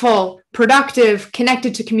 helpful, productive,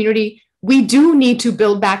 connected to community, we do need to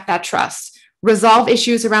build back that trust, resolve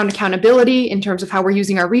issues around accountability in terms of how we're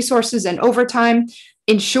using our resources and overtime,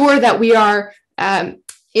 ensure that we are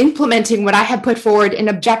implementing what I have put forward, an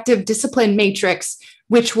objective discipline matrix,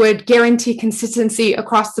 which would guarantee consistency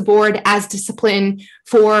across the board as discipline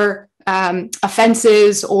for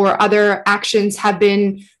offenses or other actions have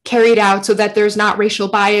been carried out, so that there's not racial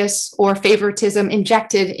bias or favoritism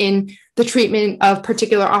injected in the treatment of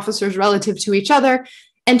particular officers relative to each other,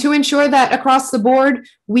 and to ensure that across the board,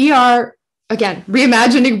 we are, again,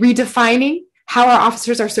 reimagining, redefining how our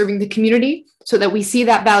officers are serving the community so that we see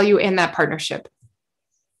that value in that partnership.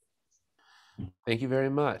 Thank you very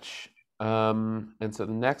much. And so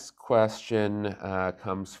the next question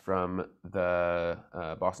comes from the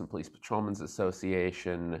Boston Police Patrolmen's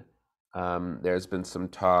Association. There's been some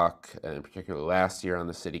talk, in particular last year on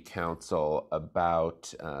the city council,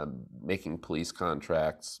 about making police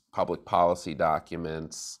contracts public policy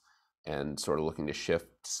documents and sort of looking to shift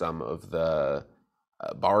some of the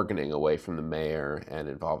bargaining away from the mayor and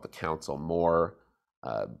involve the council more.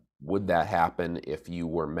 Would that happen if you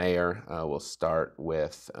were mayor? We'll start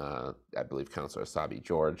with, I believe Councilor Sabi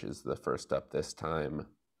George is the first up this time.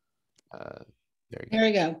 There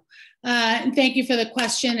we go. And thank you for the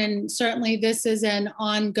question. And certainly this is an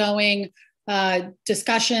ongoing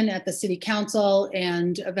discussion at the city council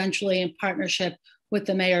and eventually in partnership with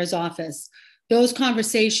the mayor's office. Those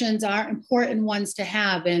conversations are important ones to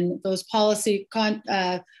have, and those policy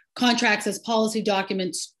contracts as policy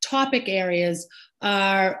documents, topic areas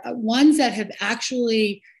are ones that have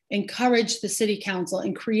actually encouraged the city council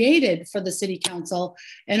and created for the city council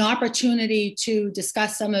an opportunity to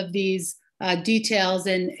discuss some of these details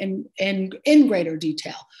in greater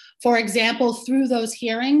detail. For example, through those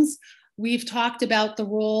hearings, we've talked about the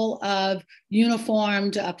role of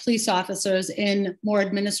uniformed police officers in more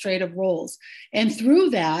administrative roles. And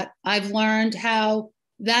through that, I've learned how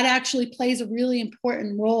that actually plays a really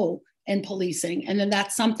important role in policing. And then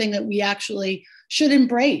that's something that we actually should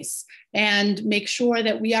embrace and make sure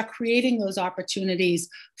that we are creating those opportunities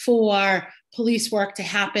for police work to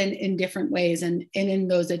happen in different ways and in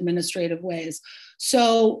those administrative ways.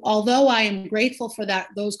 So although I am grateful for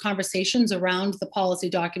those conversations around the policy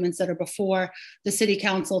documents that are before the city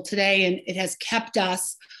council today, and it has kept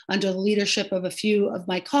us under the leadership of a few of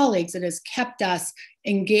my colleagues, it has kept us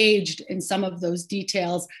engaged in some of those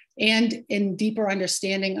details and in deeper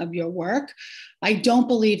understanding of your work, I don't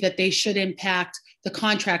believe that they should impact the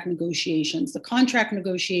contract negotiations. The contract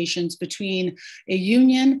negotiations between a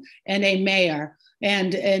union and a mayor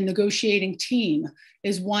and a negotiating team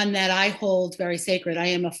is one that I hold very sacred. I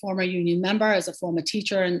am a former union member, as a former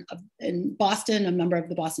teacher in Boston, a member of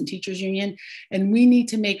the Boston Teachers Union, and we need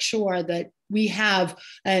to make sure that we have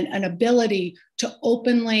an ability to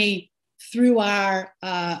openly, through our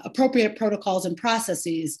appropriate protocols and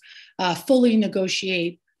processes, fully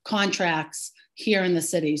negotiate contracts here in the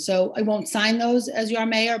city. So I won't sign those as your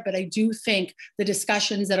mayor, but I do think the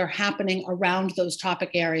discussions that are happening around those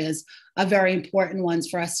topic areas are very important ones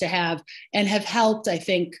for us to have, and have helped, I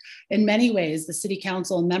think, in many ways, the city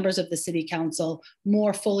council and members of the city council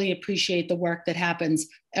more fully appreciate the work that happens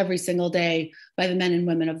every single day by the men and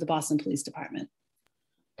women of the Boston Police Department.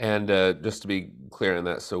 And just to be clear on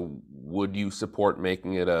that, so would you support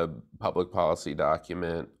making it a public policy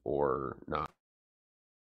document or not?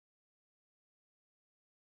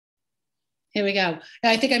 Here we go.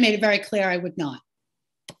 I think I made it very clear I would not.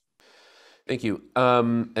 Thank you.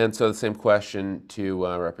 And so the same question to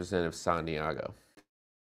Representative Santiago.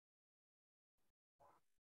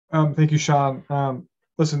 Thank you, Sean.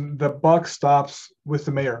 Listen, the buck stops with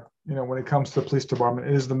the mayor. You know, when it comes to the police department,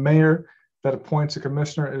 it is the mayor that appoints a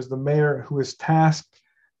commissioner. It is the mayor who is tasked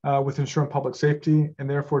with ensuring public safety, and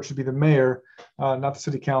therefore it should be the mayor, not the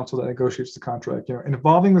city council, that negotiates the contract. You know,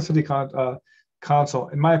 involving the city council,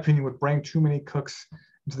 in my opinion, would bring too many cooks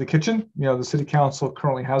into the kitchen. You know, the city council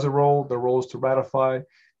currently has a role. The role is to ratify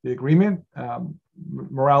the agreement.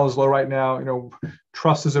 Morale is low right now. You know,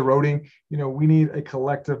 trust is eroding. You know, we need a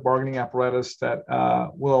collective bargaining apparatus that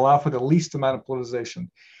will allow for the least amount of politicization.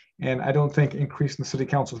 And I don't think increasing the city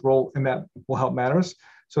council's role in that will help matters.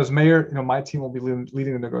 So as mayor, you know, my team will be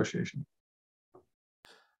leading the negotiation.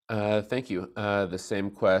 Thank you. The same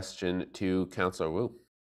question to Councilor Wu.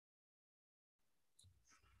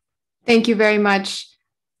 Thank you very much.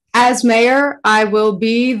 As mayor, I will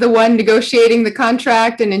be the one negotiating the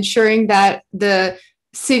contract and ensuring that the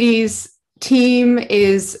city's team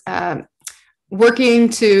is working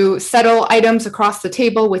to settle items across the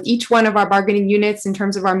table with each one of our bargaining units in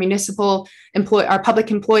terms of our municipal our public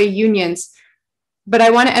employee unions. But I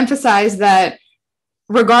want to emphasize that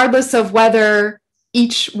regardless of whether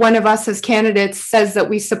each one of us as candidates says that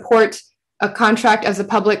we support a contract as a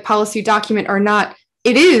public policy document or not,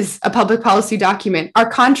 it is a public policy document. Our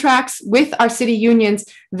contracts with our city unions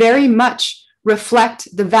very much reflect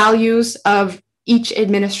the values of each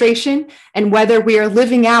administration and whether we are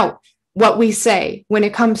living out what we say when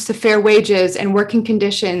it comes to fair wages and working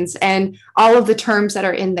conditions and all of the terms that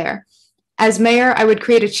are in there. As mayor, I would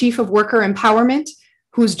create a chief of worker empowerment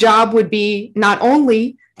whose job would be not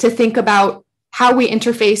only to think about how we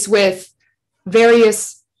interface with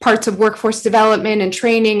various parts of workforce development and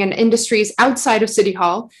training and industries outside of City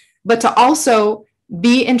Hall, but to also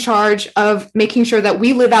be in charge of making sure that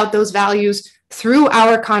we live out those values through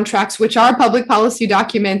our contracts, which are public policy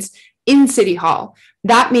documents in City Hall.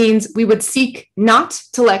 That means we would seek not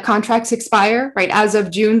to let contracts expire, right? As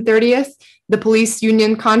of June 30th, the police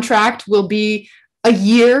union contract will be a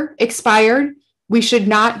year expired. We should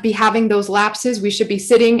not be having those lapses. We should be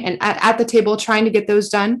sitting and at the table trying to get those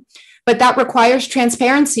done. But that requires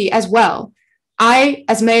transparency as well. I,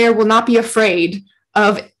 as mayor, will not be afraid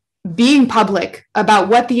of being public about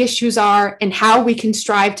what the issues are and how we can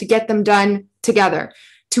strive to get them done together,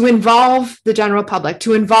 to involve the general public,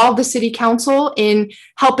 to involve the city council in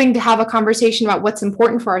helping to have a conversation about what's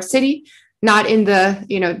important for our city, not in the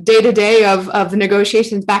day-to-day of the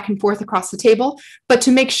negotiations back and forth across the table, but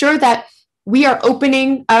to make sure that we are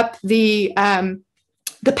opening up the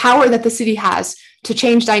power that the city has to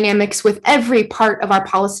change dynamics with every part of our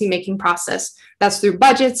policymaking process. That's through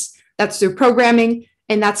budgets, that's through programming,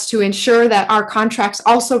 and that's to ensure that our contracts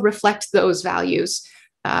also reflect those values.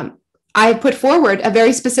 I put forward a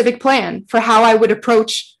very specific plan for how I would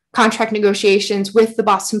approach contract negotiations with the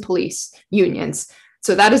Boston police unions.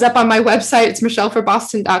 So that is up on my website. It's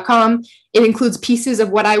michelleforboston.com. It includes pieces of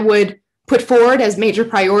what I would put forward as major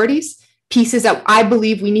priorities, pieces that I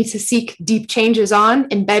believe we need to seek deep changes on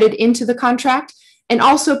embedded into the contract, and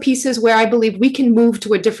also pieces where I believe we can move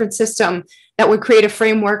to a different system that would create a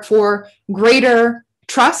framework for greater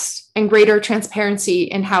trust and greater transparency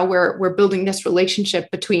in how we're building this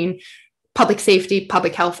relationship between public safety,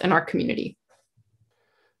 public health, and our community.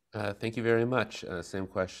 Thank you very much. Same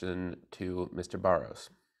question to Mr. Barros.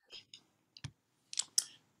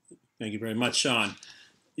 Thank you very much, Sean.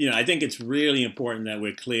 I think it's really important that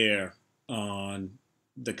we're clear on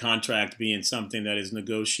the contract being something that is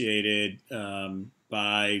negotiated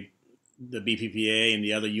by the BPPA and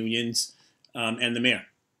the other unions and the mayor.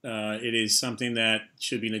 It is something that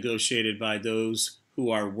should be negotiated by those who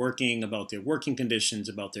are working, about their working conditions,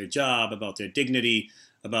 about their job, about their dignity,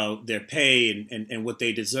 about their pay and what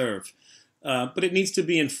they deserve. But it needs to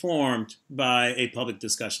be informed by a public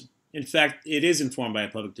discussion. In fact, it is informed by a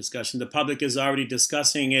public discussion. The public is already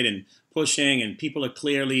discussing it and pushing, and people are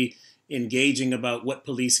clearly engaging about what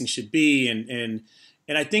policing should be. And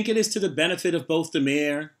I think it is to the benefit of both the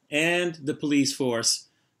mayor and the police force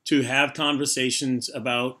to have conversations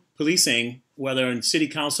about policing, whether in city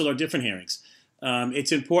council or different hearings.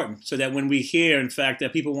 It's important so that when we hear, in fact,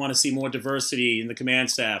 that people want to see more diversity in the command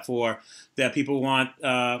staff, or that people want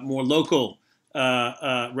more local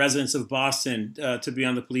residents of Boston to be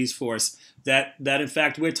on the police force, that in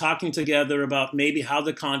fact we're talking together about maybe how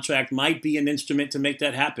the contract might be an instrument to make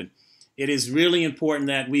that happen. It is really important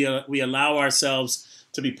that we allow ourselves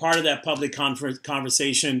to be part of that public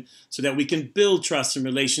conversation so that we can build trust and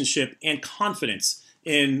relationship and confidence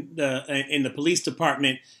in the police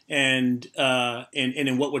department and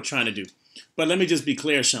in what we're trying to do. But let me just be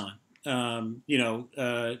clear, Sean.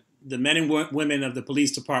 The men and women of the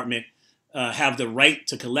police department have the right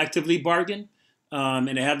to collectively bargain,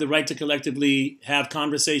 and they have the right to collectively have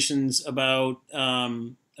conversations about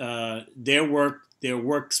their work, their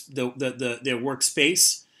workspace,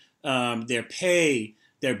 their pay,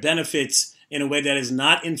 their benefits, in a way that is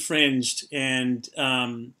not infringed and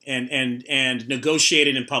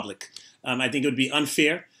negotiated in public. I think it would be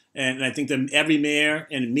unfair, and I think that every mayor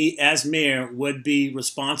and me as mayor would be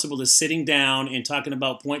responsible to sitting down and talking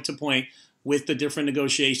about point to point with the different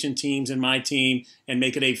negotiation teams and my team, and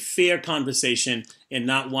make it a fair conversation and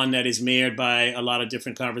not one that is marred by a lot of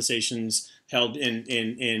different conversations held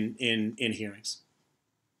in hearings.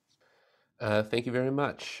 Thank you very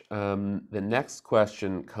much. The next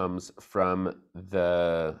question comes from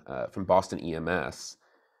from Boston EMS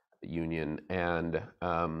union, and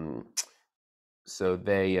so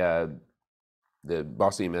the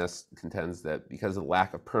Boston EMS contends that because of the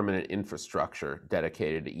lack of permanent infrastructure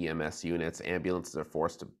dedicated to EMS units, ambulances are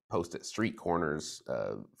forced to post at street corners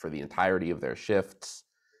for the entirety of their shifts.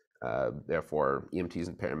 Therefore, EMTs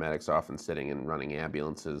and paramedics are often sitting and running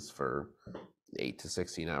ambulances for 8 to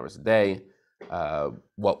 16 hours a day.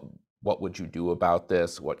 What would you do about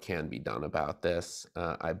this? What can be done about this?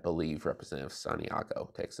 I believe Representative Santiago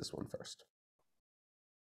takes this one first.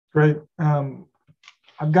 Great.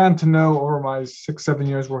 I've gotten to know over my 6-7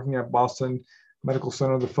 years working at Boston Medical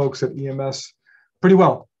Center the folks at EMS pretty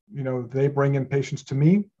well. They bring in patients to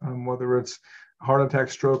me, whether it's heart attack,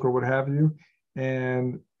 stroke, or what have you,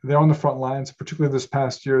 and they're on the front lines. Particularly this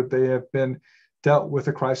past year, they have been dealt with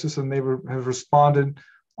a crisis, and they have responded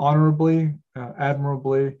honorably,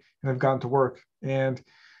 admirably, and have gotten to work. And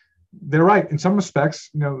they're right. In some respects,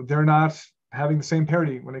 they're not having the same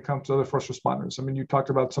parity when it comes to other first responders. I mean, you talked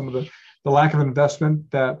about some of the lack of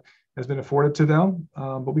investment that has been afforded to them,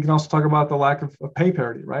 but we can also talk about the lack of pay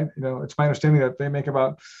parity, right? It's my understanding that they make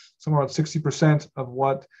about somewhere around 60% of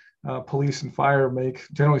what police and fire make,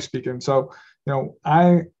 generally speaking. So,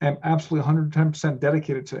 I am absolutely 110%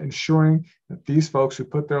 dedicated to ensuring that these folks who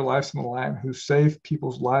put their lives on the line, who save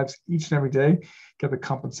people's lives each and every day, get the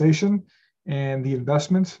compensation and the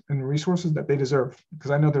investment and the resources that they deserve,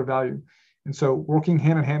 because I know their value. And so working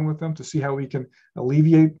hand in hand with them to see how we can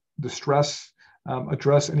alleviate the stress,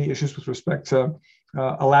 address any issues with respect to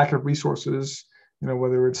a lack of resources,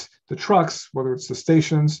 whether it's the trucks, whether it's the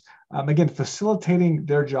stations, again, facilitating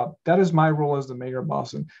their job. That is my role as the mayor of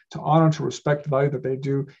Boston, to honor, to respect the value that they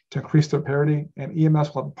do, to increase their parity, and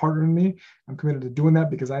EMS will have a partner in me. I'm committed to doing that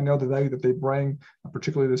because I know the value that they bring,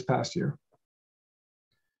 particularly this past year.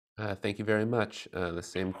 Thank you very much. The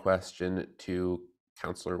same question to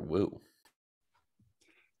Councillor Wu.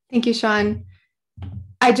 Thank you, Sean.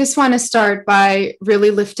 I just want to start by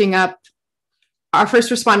really lifting up our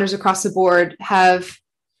first responders across the board have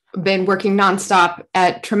been working nonstop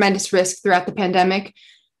at tremendous risk throughout the pandemic.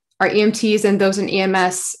 Our EMTs and those in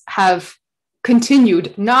EMS have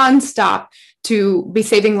continued nonstop to be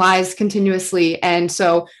saving lives continuously. And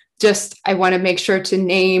so I want to make sure to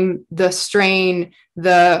name the strain,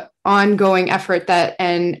 the ongoing effort that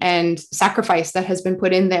and sacrifice that has been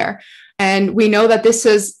put in there. And we know that this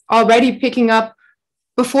is already picking up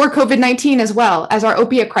before COVID-19, as well as our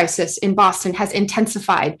opiate crisis in Boston has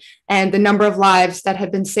intensified, and the number of lives that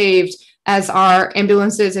have been saved as our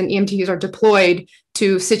ambulances and EMTs are deployed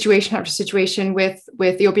to situation after situation with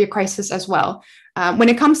the opiate crisis as well. When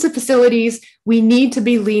it comes to facilities, we need to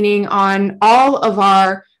be leaning on all of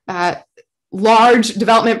our large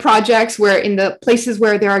development projects where in the places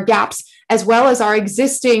where there are gaps, as well as our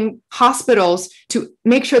existing hospitals, to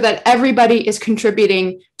make sure that everybody is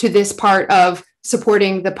contributing to this part of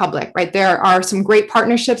supporting the public, right? There are some great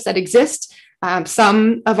partnerships that exist.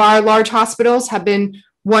 Some of our large hospitals have been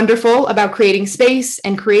wonderful about creating space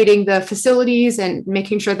and creating the facilities and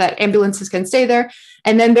making sure that ambulances can stay there.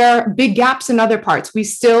 And then there are big gaps in other parts. We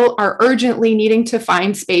still are urgently needing to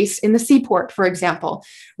find space in the seaport, for example.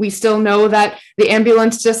 We still know that the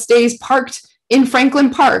ambulance just stays parked in Franklin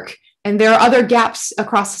Park, and there are other gaps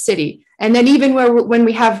across the city. And then even when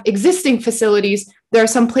we have existing facilities, there are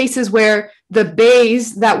some places where the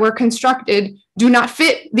bays that were constructed do not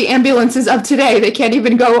fit the ambulances of today. They can't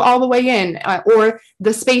even go all the way in, or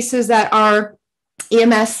the spaces that our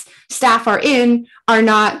EMS staff are in are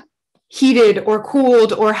not heated or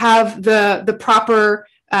cooled or have the proper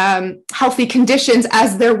healthy conditions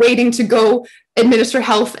as they're waiting to go administer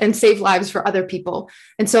health and save lives for other people.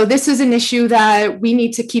 And so this is an issue that we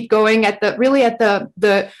need to keep going at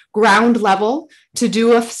the ground level, to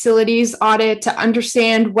do a facilities audit, to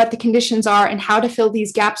understand what the conditions are and how to fill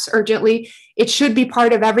these gaps urgently. It should be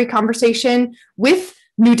part of every conversation with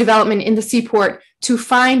new development in the seaport, to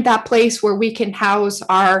find that place where we can house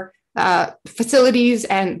our facilities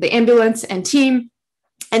and the ambulance and team,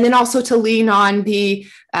 and then also to lean on the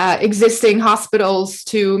existing hospitals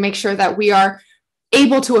to make sure that we are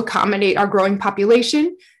able to accommodate our growing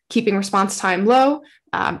population, keeping response time low,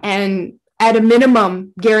 and at a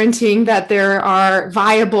minimum, guaranteeing that there are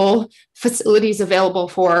viable facilities available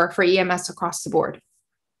for EMS across the board.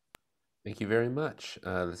 Thank you very much.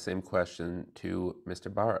 The same question to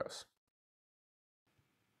Mr. Barros.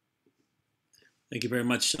 Thank you very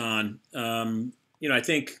much, Sean. I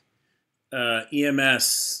think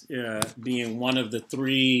EMS being one of the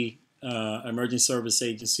three emergency service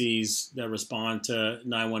agencies that respond to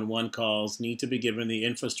 911 calls need to be given the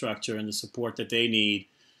infrastructure and the support that they need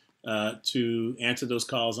to answer those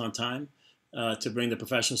calls on time, to bring the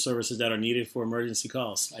professional services that are needed for emergency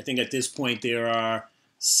calls. I think at this point there are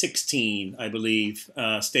 16, I believe,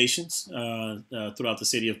 stations throughout the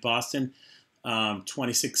city of Boston,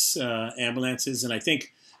 26 ambulances, and I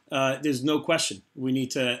think there's no question we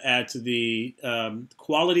need to add to the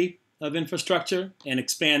quality of infrastructure and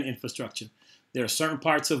expand infrastructure. There are certain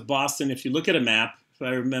parts of Boston, if you look at a map, if I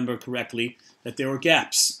remember correctly, that there were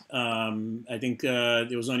gaps. I think there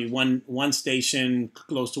was only one station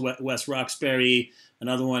close to West Roxbury,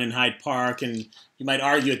 another one in Hyde Park, and you might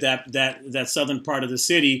argue at that southern part of the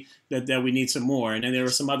city that we need some more. And then there were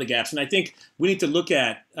some other gaps. And I think we need to look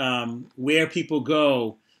at where people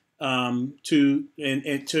go in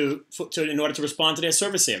order to respond to their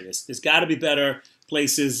service areas. There's got to be better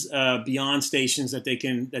places beyond stations that they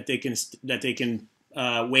can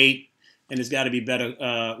wait, and there's got to be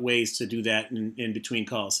better ways to do that in between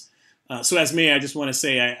calls. So as mayor, I just want to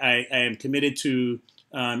say I am committed to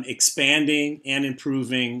expanding and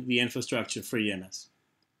improving the infrastructure for EMS.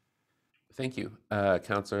 Thank you.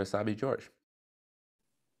 Councillor Asabi George.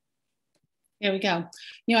 There we go.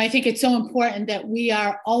 I think it's so important that we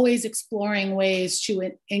are always exploring ways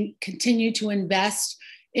to continue to invest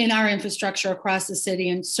in our infrastructure across the city.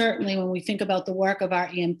 And certainly when we think about the work of our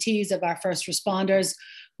EMTs, of our first responders,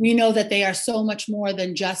 we know that they are so much more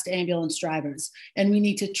than just ambulance drivers. And we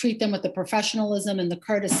need to treat them with the professionalism and the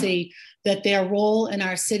courtesy that their role in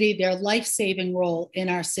our city, their life-saving role in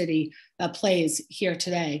our city plays here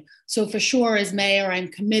today. So for sure, as mayor, I'm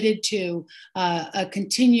committed to a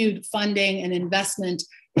continued funding and investment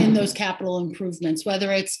in those capital improvements,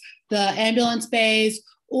 whether it's the ambulance bays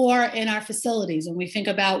or in our facilities. And we think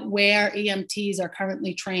about where EMTs are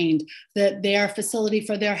currently trained, that their facility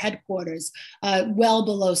for their headquarters, well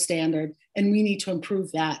below standard, and we need to improve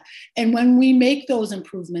that. And when we make those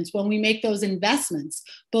improvements, when we make those investments,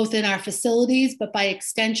 both in our facilities, but by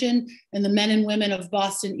extension in the men and women of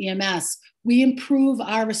Boston EMS, we improve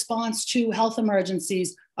our response to health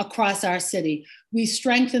emergencies across our city. We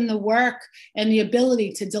strengthen the work and the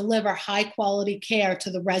ability to deliver high quality care to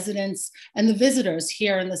the residents and the visitors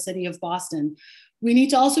here in the city of Boston. We need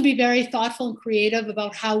to also be very thoughtful and creative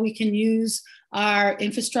about how we can use our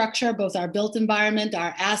infrastructure, both our built environment,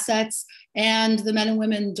 our assets, and the men and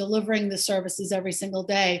women delivering the services every single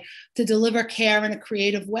day to deliver care in a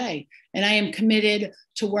creative way. And I am committed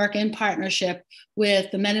to work in partnership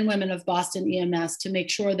with the men and women of Boston EMS to make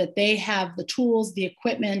sure that they have the tools, the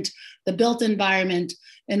equipment, the built environment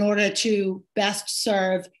in order to best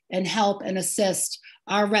serve and help and assist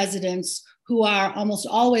our residents who are almost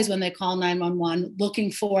always, when they call 911,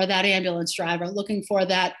 looking for that ambulance driver, looking for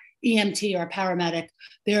that EMT or paramedic.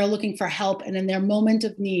 They're looking for help, and in their moment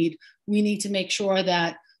of need, we need to make sure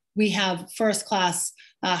that we have first-class,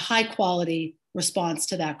 high-quality response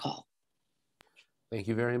to that call. Thank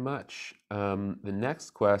you very much. The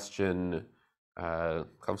next question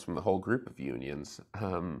comes from the whole group of unions.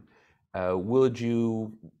 Would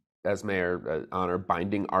you, as mayor, honor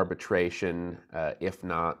binding arbitration? If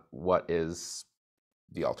not, what is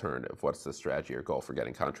the alternative? What's the strategy or goal for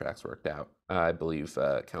getting contracts worked out? I believe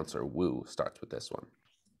Councillor Wu starts with this one.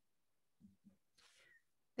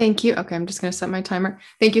 Thank you. Okay, I'm just going to set my timer.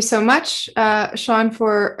 Thank you so much, Sean,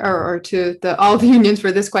 or to all the unions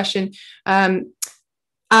for this question.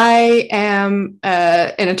 I am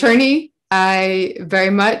an attorney. I very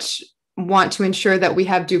much want to ensure that we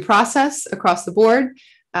have due process across the board.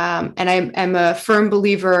 And I am a firm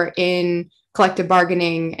believer in collective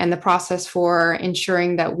bargaining and the process for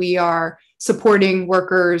ensuring that we are supporting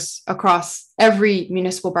workers across every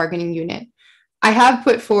municipal bargaining unit. I have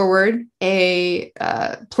put forward a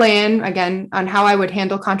plan, again, on how I would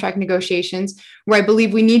handle contract negotiations, where I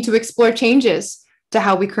believe we need to explore changes to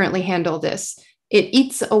how we currently handle this. It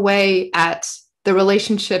eats away at the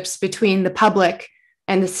relationships between the public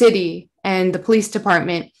and the city and the police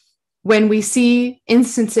department when we see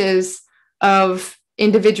instances of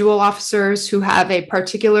individual officers who have a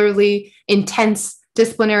particularly intense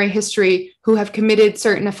disciplinary history, who have committed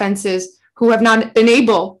certain offenses, who have not been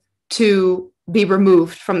able to be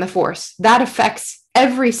removed from the force. That affects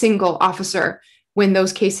every single officer when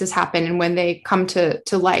those cases happen and when they come to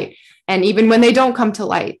light. And even when they don't come to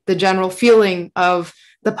light, the general feeling of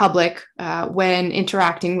the public when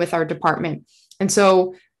interacting with our department. And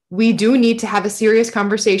so we do need to have a serious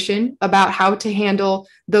conversation about how to handle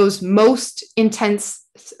those most intense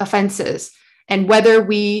offenses and whether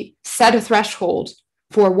we set a threshold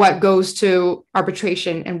for what goes to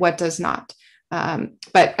arbitration and what does not.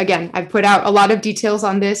 But again, I've put out a lot of details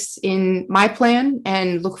on this in my plan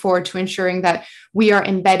and look forward to ensuring that we are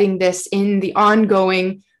embedding this in the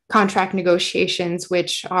ongoing contract negotiations,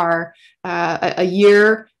 which are a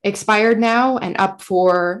year expired now and up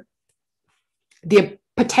for the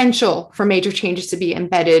potential for major changes to be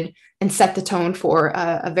embedded and set the tone for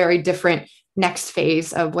a very different next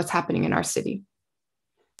phase of what's happening in our city.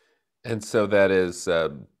 And so that is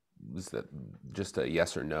that just a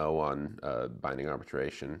yes or no on binding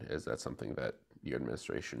arbitration? Is that something that your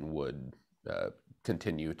administration would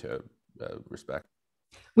continue to respect?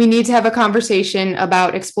 We need to have a conversation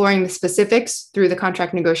about exploring the specifics through the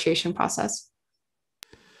contract negotiation process.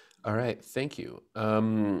 All right, thank you.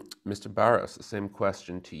 Mr. Barros, the same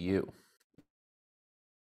question to you.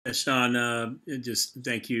 Sean, just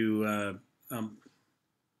thank you. Am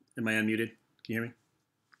I unmuted? Can you hear me?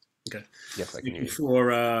 Okay. Yes, I can hear you.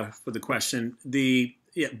 For the question. The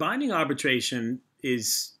binding arbitration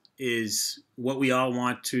is what we all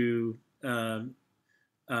want to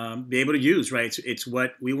be able to use, right? It's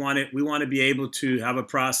what we want. We want to be able to have a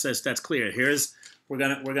process that's clear. We're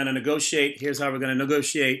gonna negotiate. Here's how we're gonna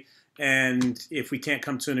negotiate. And if we can't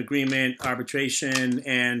come to an agreement, arbitration,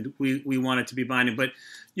 and we want it to be binding. But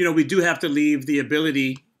we do have to leave the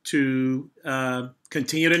ability to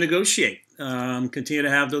continue to negotiate, continue to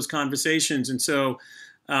have those conversations. And so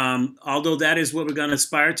Although that is what we're going to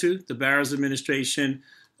aspire to, the Barrows administration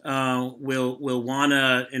will want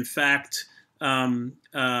to, in fact,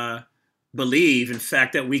 believe, in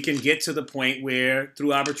fact, that we can get to the point where,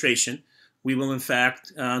 through arbitration, we will, in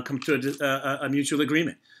fact, come to a mutual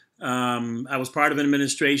agreement. I was part of an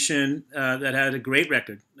administration that had a great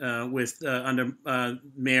record with under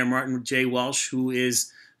Mayor Martin J. Walsh, who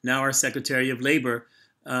is now our Secretary of Labor.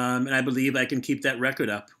 And I believe I can keep that record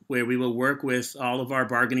up, where we will work with all of our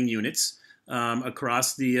bargaining units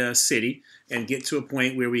across the city and get to a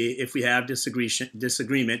point where if we have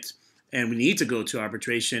disagreement and we need to go to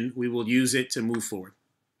arbitration, we will use it to move forward.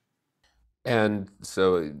 And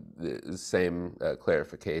so the same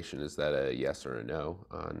clarification, is that a yes or a no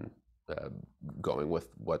on going with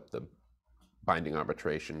what the binding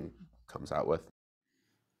arbitration comes out with?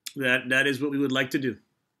 That is what we would like to do.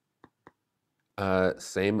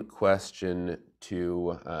 Same question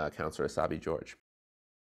to Councilor Asabi George.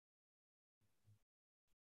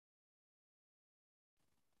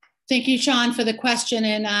 Thank you, Sean, for the question.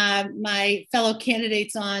 And my fellow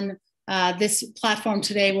candidates on this platform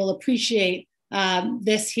today will appreciate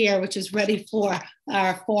this here, which is ready for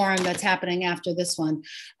our forum that's happening after this one.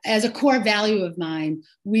 As a core value of mine,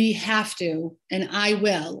 we have to, and I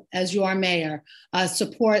will, as your mayor,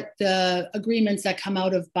 support the agreements that come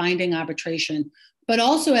out of binding arbitration. But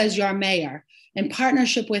also as your mayor, in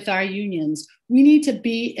partnership with our unions, we need to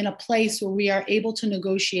be in a place where we are able to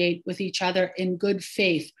negotiate with each other in good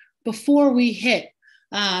faith before we hit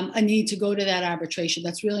a need to go to that arbitration.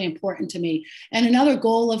 That's really important to me. And another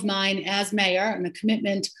goal of mine as mayor, and a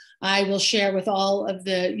commitment I will share with all of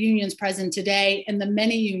the unions present today and the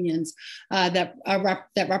many unions that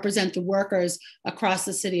represent the workers across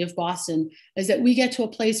the city of Boston, is that we get to a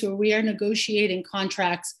place where we are negotiating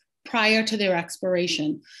contracts prior to their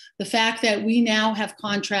expiration. The fact that we now have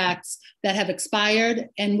contracts that have expired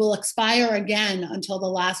and will expire again until the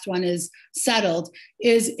last one is settled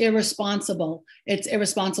is irresponsible. It's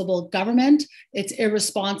irresponsible government. It's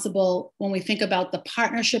irresponsible when we think about the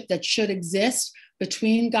partnership that should exist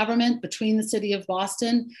between government, between the city of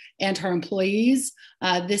Boston and her employees.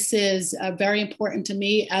 This is very important to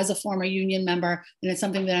me as a former union member, and it's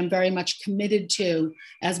something that I'm very much committed to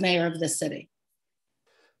as mayor of this city.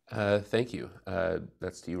 Thank you.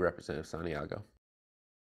 That's to you, Representative Santiago.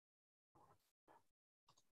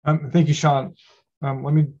 Thank you, Sean.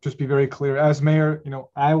 Let me just be very clear. As mayor,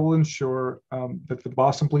 I will ensure that the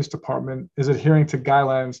Boston Police Department is adhering to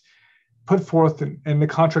guidelines put forth in the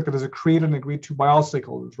contract that is created and agreed to by all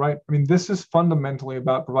stakeholders, right? I mean, this is fundamentally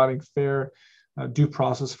about providing fair due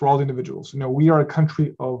process for all the individuals. We are a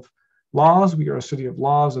country of laws. We are a city of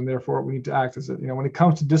laws, and therefore we need to act as it. When it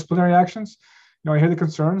comes to disciplinary actions, I hear the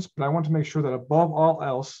concerns, but I want to make sure that above all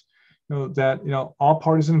else, that all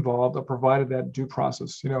parties involved are provided that due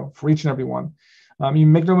process, for each and every one. You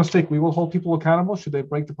make no mistake, we will hold people accountable should they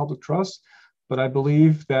break the public trust. But I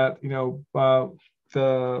believe that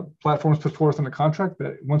the platforms put forth in the contract,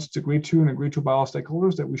 that once it's agreed to by all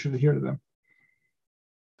stakeholders, that we should adhere to them.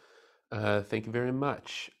 Thank you very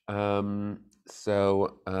much.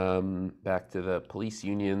 So back to the police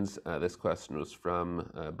unions. This question was from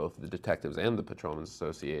both the Detectives and the Patrolmen's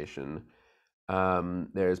Association.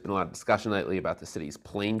 There's been a lot of discussion lately about the city's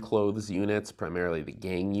plainclothes units, primarily the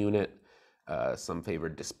gang unit. Some favor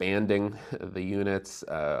disbanding the units.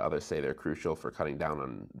 Others say they're crucial for cutting down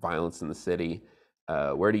on violence in the city.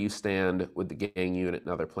 Where do you stand? Would the gang unit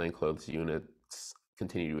and other plainclothes units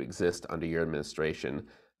continue to exist under your administration?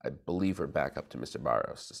 I believe we're back up to Mr.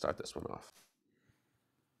 Barrows to start this one off.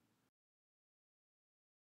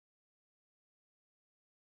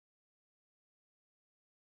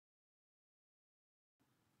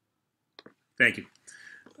 Thank you.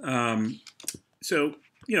 So,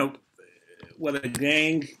 whether the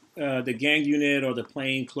gang unit or the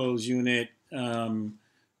plainclothes unit,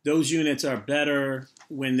 those units are better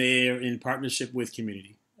when they're in partnership with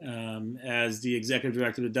community. As the executive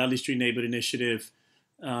director of the Dudley Street Neighborhood Initiative,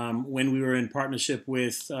 when we were in partnership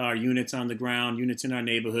with our units on the ground, units in our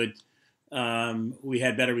neighborhood, we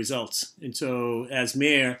had better results. And so as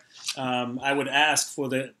mayor, I would ask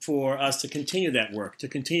for us to continue that work, to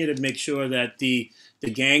continue to make sure that the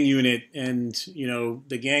gang unit and,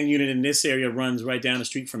 the gang unit in this area runs right down the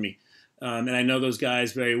street from me. And I know those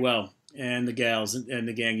guys very well, and the gals and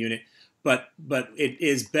the gang unit. But it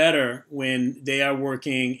is better when they are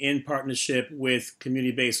working in partnership with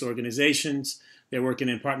community-based organizations, They're working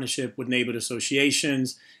in partnership with neighborhood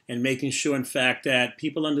associations and making sure, in fact, that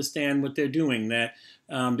people understand what they're doing, that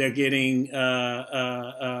they're getting,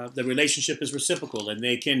 the relationship is reciprocal and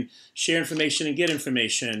they can share information and get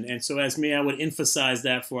information. And so as mayor, I would emphasize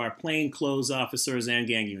that for our plainclothes officers and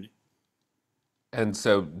gang unit. And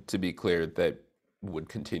so, to be clear, that would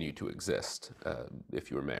continue to exist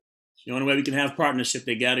if you were mayor. The only way we can have partnership,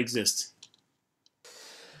 they got to exist.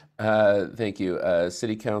 Thank you.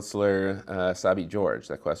 City Councilor Sabi George,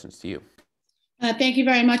 that question's to you. Thank you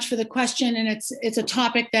very much for the question. And it's a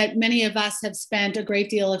topic that many of us have spent a great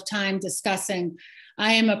deal of time discussing.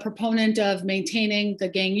 I am a proponent of maintaining the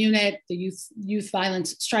gang unit, the youth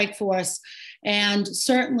violence strike force, and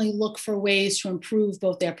certainly look for ways to improve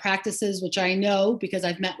both their practices, which I know because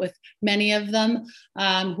I've met with many of them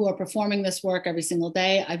who are performing this work every single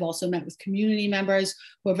day. I've also met with community members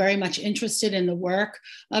who are very much interested in the work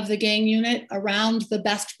of the gang unit around the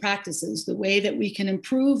best practices, the way that we can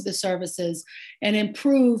improve the services and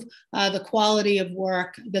improve the quality of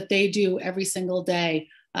work that they do every single day.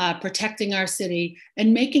 Protecting our city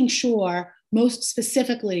and making sure, most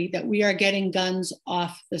specifically, that we are getting guns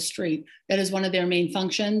off the street. That is one of their main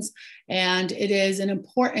functions, and it is an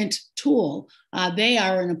important tool. They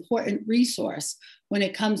are an important resource when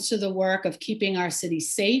it comes to the work of keeping our city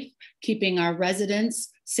safe, keeping our residents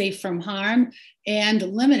safe from harm, and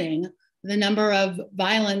limiting the number of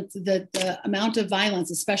violence, the amount of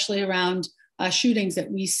violence, especially around shootings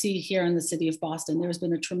that we see here in the city of Boston. There's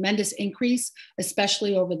been a tremendous increase,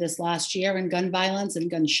 especially over this last year, in gun violence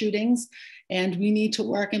and gun shootings. And we need to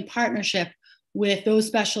work in partnership with those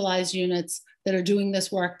specialized units that are doing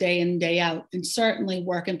this work day in, day out, and certainly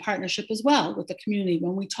work in partnership as well with the community.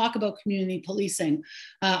 When we talk about community policing,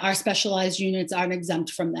 our specialized units aren't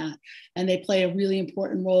exempt from that. And they play a really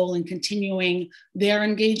important role in continuing their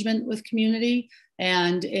engagement with community.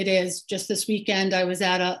 And it is just this weekend, I was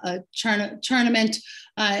at a tournament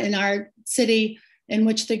in our city in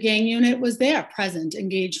which the gang unit was there, present,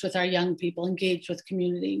 engaged with our young people, engaged with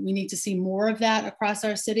community. We need to see more of that across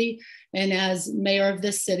our city. And as mayor of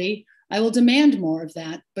this city, I will demand more of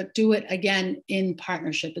that, but do it again in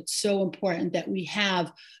partnership. It's so important that we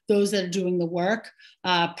have those that are doing the work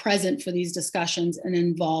present for these discussions and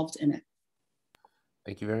involved in it.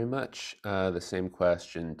 Thank you very much. The same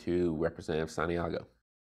question to Representative Santiago.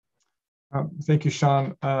 Thank you,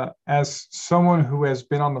 Sean. As someone who has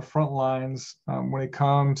been on the front lines when it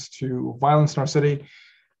comes to violence in our city,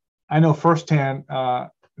 I know firsthand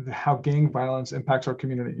how gang violence impacts our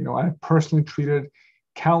community. You know, I personally treated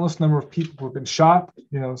countless number of people who have been shot,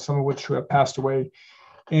 you know, some of which who have passed away.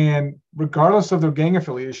 And regardless of their gang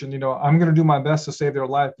affiliation, you know, I'm going to do my best to save their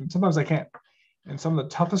life. And sometimes I can't. And some of the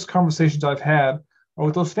toughest conversations I've had are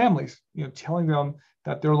with those families, you know, telling them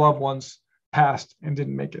that their loved ones passed and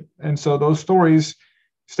didn't make it. And so those stories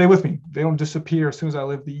stay with me. They don't disappear as soon as I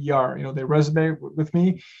leave the ER. You know, they resonate with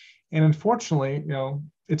me. And unfortunately, you know,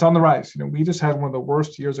 it's on the rise. You know, we just had one of the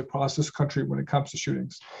worst years across this country when it comes to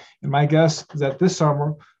shootings. And my guess is that this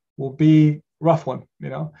summer will be a rough one, you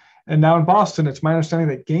know. And now in Boston, it's my understanding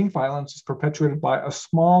that gang violence is perpetuated by a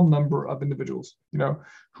small number of individuals, you know,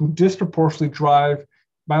 who disproportionately drive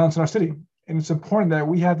violence in our city. And it's important that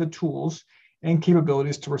we have the tools and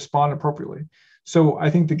capabilities to respond appropriately. So I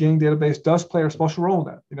think the gang database does play a special role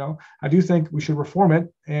in that. You know, I do think we should reform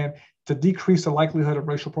it and to decrease the likelihood of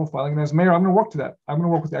racial profiling. And as mayor, I'm going to work to that. I'm going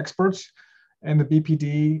to work with the experts and the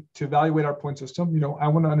BPD to evaluate our point system. You know, I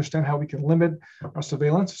want to understand how we can limit our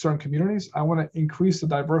surveillance to certain communities. I want to increase the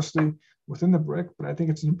diversity within the BRIC, but I think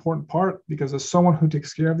it's an important part because as someone who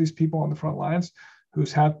takes care of these people on the front lines,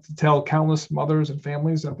 who's had to tell countless mothers and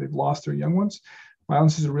families that they've lost their young ones,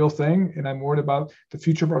 violence is a real thing, and I'm worried about the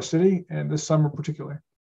future of our city and this summer particularly.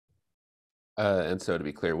 And so to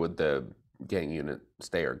be clear, would the gang unit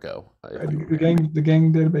stay or go? The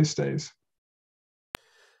gang database stays.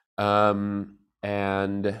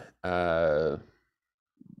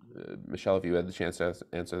 Michelle, if you had the chance to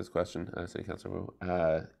answer this question, City Councilor Wu.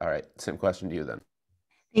 All right, same question to you then.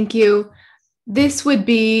 Thank you. This would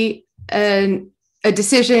be a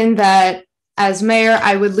decision that as mayor,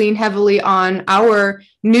 I would lean heavily on our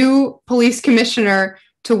new police commissioner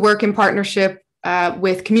to work in partnership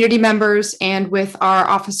with community members and with our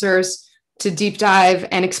officers to deep dive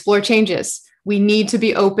and explore changes. We need to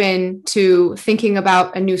be open to thinking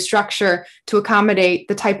about a new structure to accommodate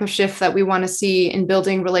the type of shift that we want to see in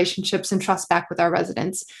building relationships and trust back with our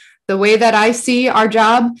residents. The way that I see our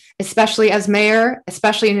job, especially as mayor,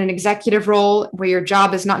 especially in an executive role where your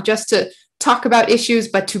job is not just to talk about issues,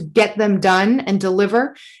 but to get them done and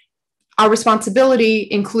deliver. Our responsibility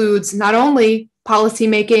includes not only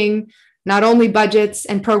policymaking, not only budgets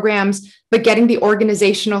and programs, but getting the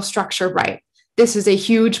organizational structure right. This is a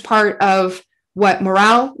huge part of what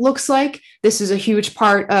morale looks like. This is a huge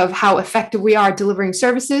part of how effective we are delivering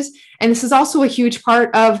services. And this is also a huge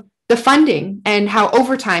part of the funding and how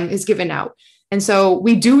overtime is given out. And so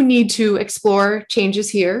we do need to explore changes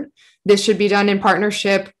here. This should be done in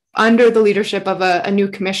partnership under the leadership of a new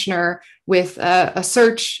commissioner with a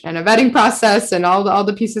search and a vetting process and all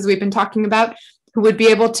the pieces we've been talking about, who would be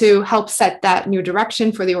able to help set that new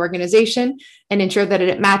direction for the organization and ensure that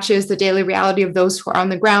it matches the daily reality of those who are on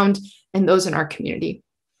the ground and those in our community.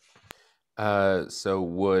 So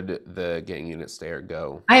would the gang unit stay or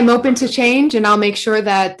go? I am open to change, and I'll make sure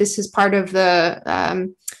that this is part of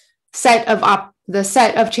the set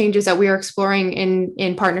of changes that we are exploring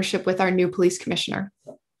in partnership with our new police commissioner.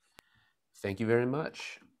 Thank you very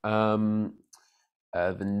much. The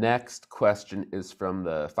next question is from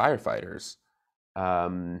the firefighters.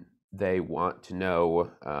 They want to know,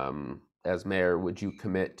 as mayor, would you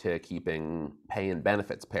commit to keeping pay and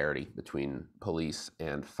benefits parity between police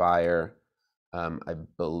and fire? I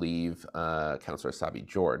believe Councilor Sabi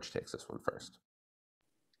George takes this one first.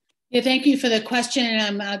 Yeah, thank you for the question.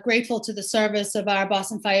 And I'm grateful to the service of our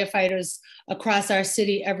Boston firefighters across our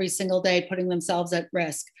city every single day, putting themselves at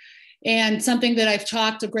risk. And something that I've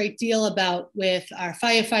talked a great deal about with our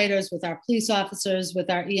firefighters, with our police officers, with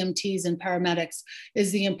our EMTs and paramedics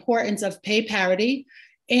is the importance of pay parity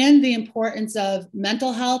and the importance of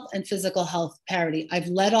mental health and physical health parity. I've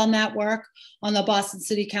led on that work on the Boston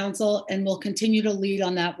City Council and will continue to lead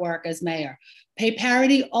on that work as mayor. Pay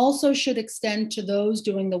parity also should extend to those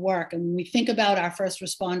doing the work. And when we think about our first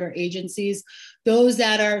responder agencies, those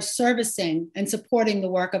that are servicing and supporting the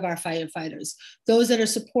work of our firefighters, those that are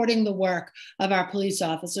supporting the work of our police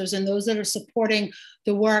officers, and those that are supporting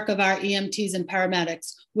the work of our EMTs and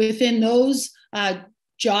paramedics, within those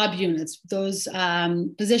job units, those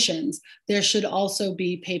positions, there should also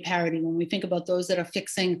be pay parity. When we think about those that are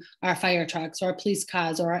fixing our fire trucks or our police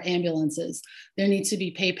cars or our ambulances, there needs to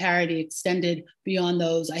be pay parity extended beyond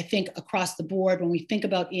those. I think across the board, when we think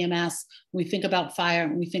about EMS, when we think about fire,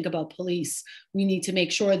 when we think about police, we need to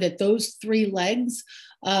make sure that those three legs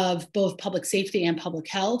of both public safety and public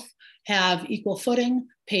health have equal footing,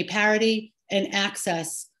 pay parity, and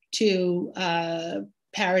access to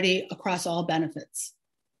parity across all benefits.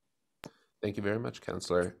 Thank you very much,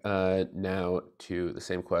 Councillor. Now to the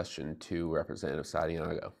same question to Representative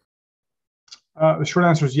Santiago. The short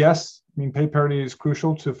answer is yes. I mean, pay parity is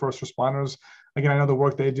crucial to first responders. Again, I know the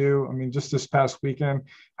work they do. I mean, just this past weekend,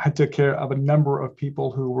 I took care of a number of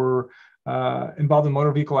people who were involved in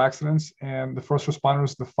motor vehicle accidents, and the first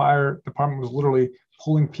responders, the fire department was literally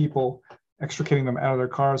pulling people, extricating them out of their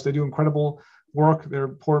cars. They do incredible work. They're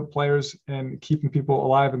important players in keeping people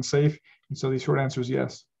alive and safe. And so the short answer is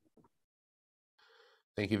yes.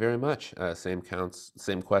 Thank you very much. Same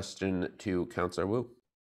question to Councillor Wu.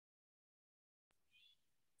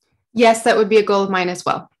 Yes, that would be a goal of mine as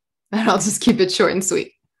well. And I'll just keep it short and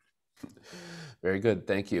sweet. Very good.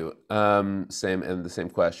 Thank you. The same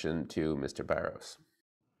question to Mr. Barros.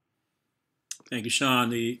 Thank you, Sean.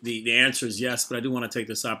 The answer is yes, but I do want to take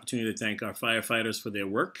this opportunity to thank our firefighters for their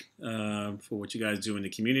work, for what you guys do in the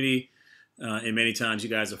community. And many times you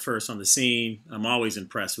guys are first on the scene. I'm always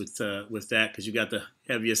impressed with that because you got the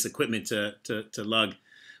heaviest equipment to lug.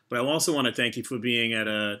 But I also want to thank you for being at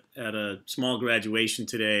a small graduation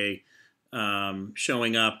today,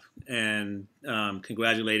 showing up and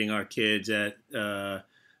congratulating our kids at a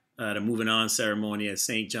moving on ceremony at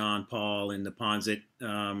St. John Paul in Neponsit.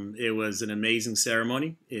 It was an amazing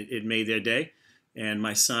ceremony. It made their day. And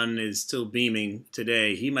my son is still beaming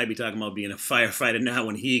today. He might be talking about being a firefighter now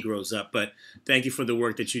when he grows up. But thank you for the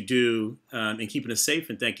work that you do in keeping us safe,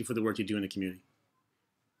 and thank you for the work you do in the community.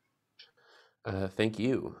 Thank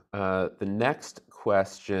you. The next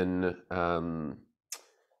question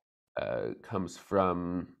comes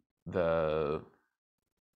from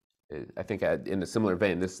I think in a similar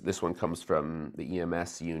vein, this one comes from the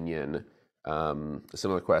EMS union. A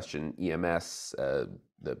similar question, EMS,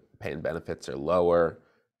 the pay and benefits are lower.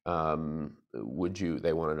 They want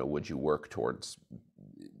to know, would you work towards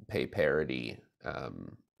pay parity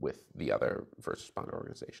with the other first responder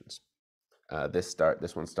organizations? This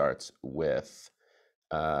one starts with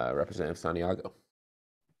Representative Santiago.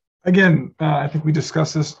 Again, I think we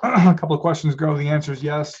discussed this a couple of questions ago. The answer is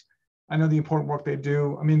yes. I know the important work they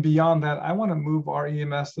do. I mean, beyond that, I want to move our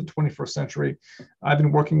EMS to the 21st century. I've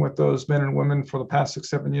been working with those men and women for the past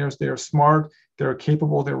 6-7 years. They are smart, they're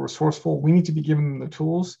capable, they're resourceful. We need to be giving them the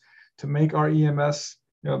tools to make our EMS,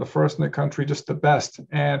 the first in the country, just the best.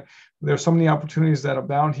 And there's so many opportunities that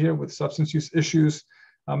abound here with substance use issues,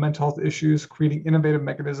 mental health issues, creating innovative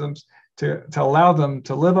mechanisms to allow them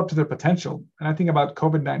to live up to their potential. And I think about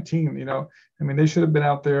COVID-19, I mean, they should have been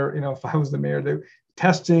out there, if I was the mayor, they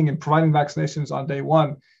testing and providing vaccinations on day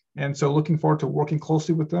one. And so looking forward to working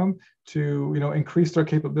closely with them to, increase their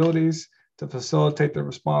capabilities, to facilitate their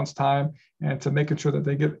response time, and to making sure that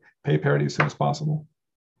they get pay parity as soon as possible.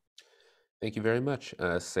 Thank you very much.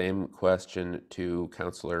 Same question to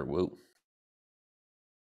Councillor Wu.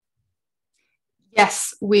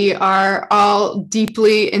 Yes, we are all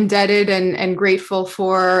deeply indebted and grateful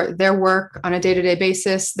for their work on a day-to-day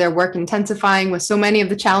basis, their work intensifying with so many of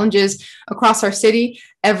the challenges across our city.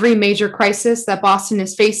 Every major crisis that Boston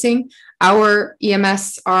is facing, our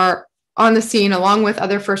EMS are on the scene along with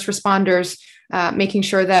other first responders, making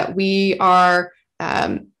sure that we are,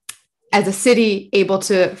 as a city, able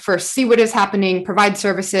to first see what is happening, provide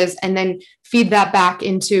services, and then feed that back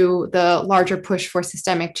into the larger push for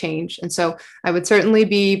systemic change. And so I would certainly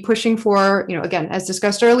be pushing for, again, as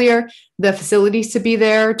discussed earlier, the facilities to be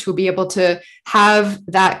there, to be able to have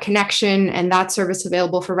that connection and that service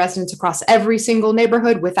available for residents across every single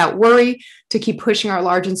neighborhood without worry, to keep pushing our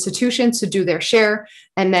large institutions to do their share,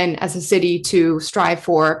 and then as a city to strive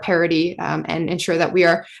for parity and ensure that we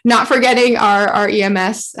are not forgetting our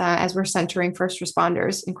EMS as we're centering first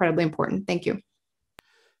responders. Incredibly important. Thank you.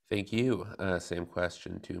 Thank you. Same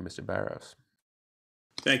question to Mr. Barros.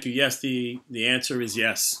 Thank you. Yes, the answer is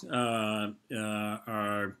yes.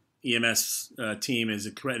 Our EMS team is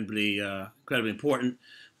incredibly important.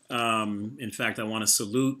 In fact, I want to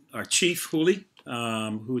salute our chief, Hooley,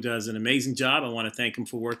 who does an amazing job. I want to thank him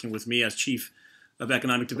for working with me as chief of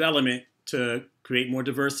economic development to create more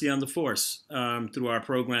diversity on the force through our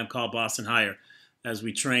program called Boston Hire, as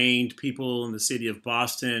we trained people in the city of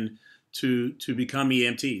Boston to become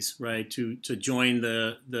EMTs, right? To join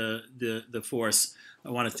the force. I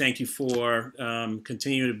want to thank you for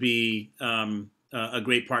continuing to be a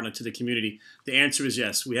great partner to the community. The answer is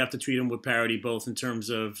yes. We have to treat them with parity, both in terms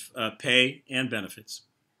of pay and benefits.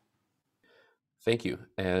 Thank you.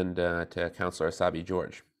 And to Councillor Asabi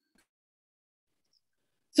George.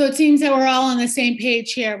 So it seems that we're all on the same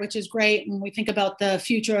page here, which is great. When we think about the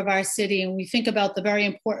future of our city and we think about the very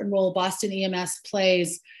important role Boston EMS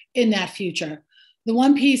plays in that future. The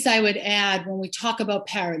one piece I would add when we talk about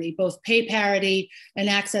parity, both pay parity and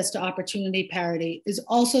access to opportunity parity, is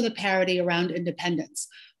also the parity around independence.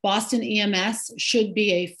 Boston EMS should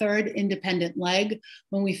be a third independent leg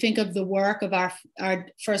when we think of the work of our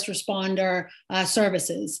first responder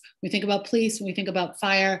services. We think about police, when we think about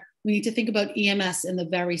fire, we need to think about EMS in the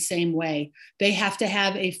very same way. They have to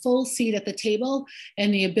have a full seat at the table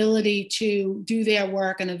and the ability to do their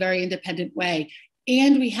work in a very independent way.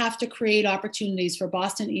 And we have to create opportunities for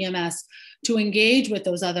Boston EMS to engage with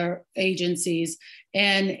those other agencies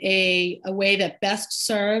in a way that best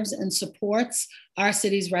serves and supports our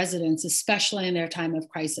city's residents, especially in their time of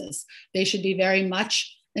crisis. They should be very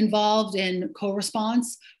much involved in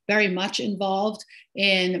co-response, very much involved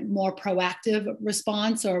in more proactive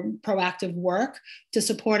response or proactive work to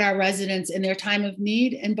support our residents in their time of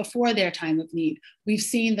need and before their time of need. We've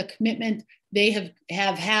seen the commitment they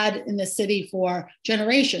have had in the city for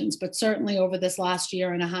generations, but certainly over this last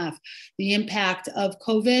year and a half. The impact of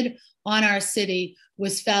COVID on our city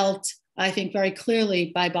was felt, I think, very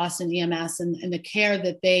clearly by Boston EMS and the care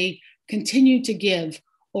that they continue to give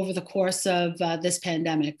over the course of this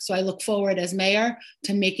pandemic. So I look forward as mayor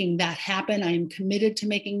to making that happen. I am committed to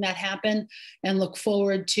making that happen and look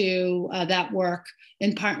forward to that work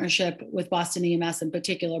in partnership with Boston EMS in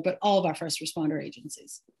particular, but all of our first responder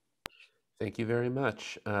agencies. Thank you very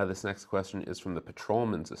much. This next question is from the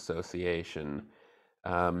Patrolmen's Association.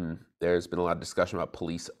 There's been a lot of discussion about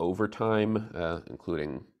police overtime,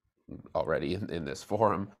 including already in this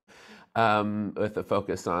forum, with a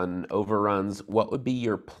focus on overruns. What would be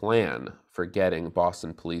your plan for getting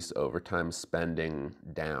Boston police overtime spending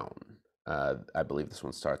down? I believe this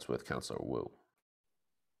one starts with Councillor Wu.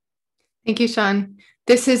 Thank you, Sean.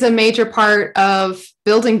 This is a major part of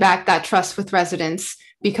building back that trust with residents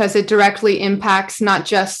because it directly impacts not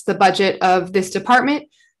just the budget of this department,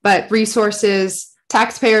 but resources,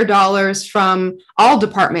 taxpayer dollars from all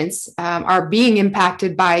departments are being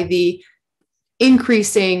impacted by the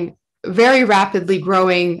increasing, very rapidly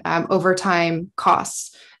growing overtime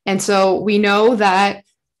costs. And so we know that,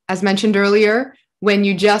 as mentioned earlier, when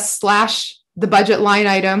you just slash the budget line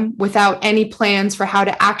item without any plans for how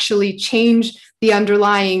to actually change the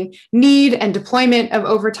underlying need and deployment of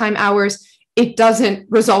overtime hours, it doesn't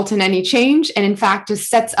result in any change. And in fact, it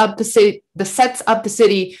sets up the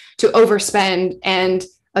city to overspend and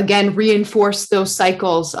again, reinforce those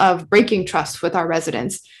cycles of breaking trust with our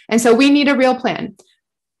residents. And so we need a real plan.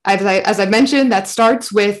 as I mentioned, that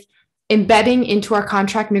starts with embedding into our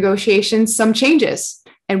contract negotiations some changes.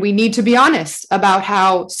 And we need to be honest about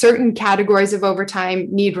how certain categories of overtime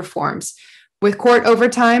need reforms. With court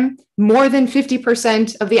overtime, more than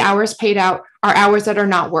 50% of the hours paid out are hours that are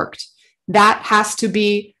not worked. That has to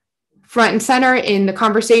be front and center in the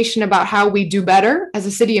conversation about how we do better as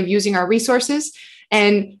a city of using our resources.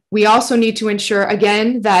 And we also need to ensure,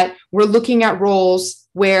 again, that we're looking at roles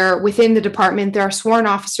where within the department, there are sworn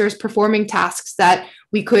officers performing tasks that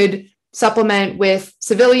we could supplement with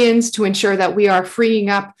civilians to ensure that we are freeing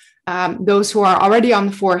up those who are already on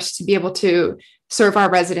the force to be able to serve our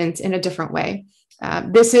residents in a different way.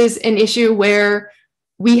 This is an issue where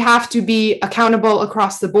we have to be accountable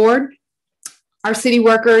across the board. Our city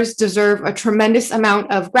workers deserve a tremendous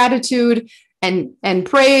amount of gratitude and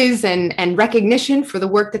praise and recognition for the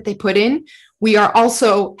work that they put in. We are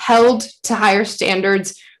also held to higher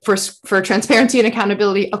standards for transparency and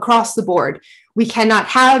accountability across the board. We cannot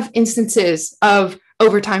have instances of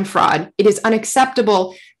overtime fraud. It is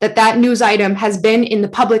unacceptable that that news item has been in the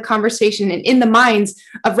public conversation and in the minds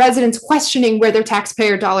of residents questioning where their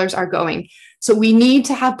taxpayer dollars are going. So we need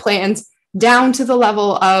to have plans down to the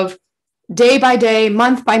level of day by day,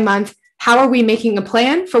 month by month. How are we making a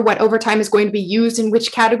plan for what overtime is going to be used in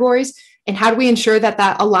which categories? And how do we ensure that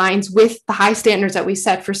that aligns with the high standards that we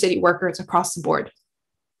set for city workers across the board?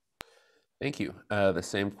 Thank you. The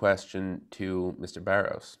same question to Mr.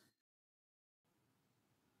 Barros.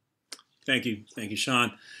 Thank you,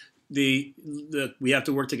 Sean. We have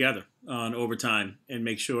to work together on overtime and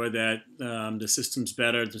make sure that the system's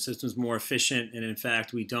better, the system's more efficient, and in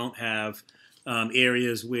fact, we don't have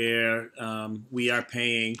areas where we are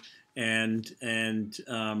paying and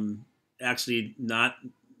actually not,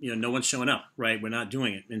 no one's showing up, right? We're not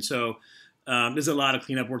doing it, and so there's a lot of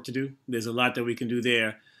cleanup work to do. There's a lot that we can do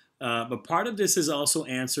there. But part of this is also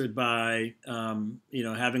answered by,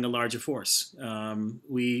 having a larger force.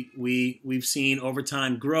 We've seen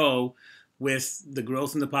overtime grow with the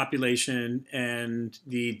growth in the population and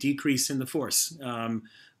the decrease in the force.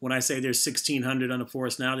 When I say there's 1,600 on the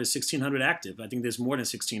force now, there's 1,600 active. I think there's more than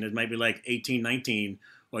 16. It might be like 18, 19,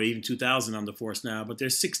 or even 2,000 on the force now. But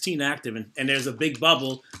there's 16 active, and there's a big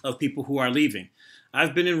bubble of people who are leaving.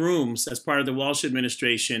 I've been in rooms as part of the Walsh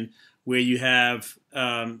administration where you have,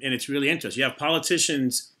 and it's really interesting, you have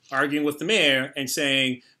politicians arguing with the mayor and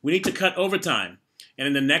saying, we need to cut overtime. And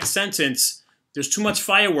in the next sentence, there's too much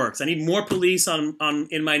fireworks. I need more police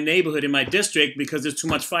in my neighborhood, in my district, because there's too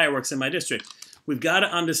much fireworks in my district. We've got to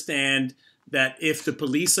understand that if the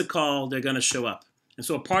police are called, they're going to show up. And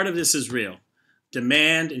so a part of this is real.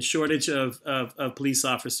 Demand and shortage of police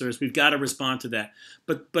officers. We've got to respond to that.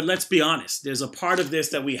 But let's be honest. There's a part of this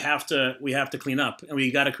that we have to clean up, and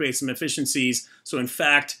we got to create some efficiencies. So in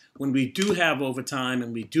fact, when we do have overtime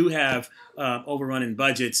and we do have overrun in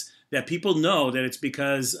budgets, that people know that it's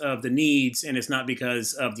because of the needs and it's not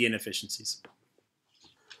because of the inefficiencies.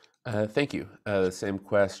 Thank you. The same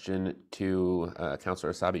question to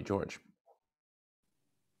Councilor Asabi George.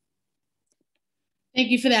 Thank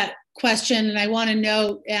you for that question. And I want to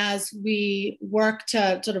note, as we work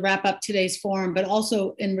to sort of wrap up today's forum, but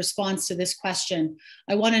also in response to this question,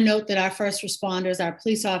 I want to note that our first responders, our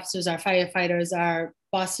police officers, our firefighters, our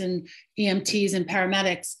Boston EMTs and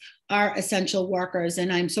paramedics are essential workers.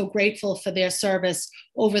 And I'm so grateful for their service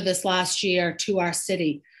over this last year to our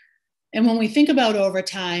city. And when we think about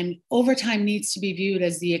overtime, overtime needs to be viewed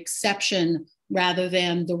as the exception rather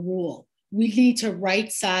than the rule. We need to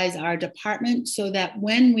right-size our department so that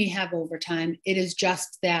when we have overtime, it is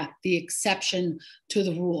just that, the exception to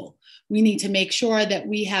the rule. We need to make sure that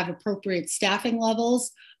we have appropriate staffing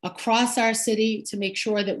levels across our city to make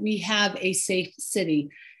sure that we have a safe city.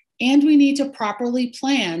 And we need to properly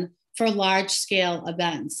plan for large-scale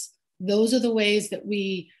events. Those are the ways that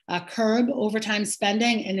we curb overtime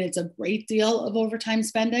spending, and it's a great deal of overtime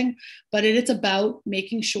spending, but it's about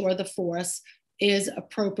making sure the force is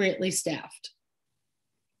appropriately staffed.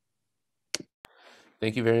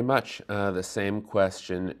 Thank you very much. The same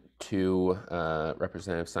question to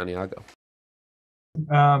Representative Santiago.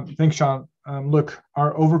 Thanks, Sean. Look,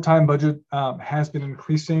 our overtime budget has been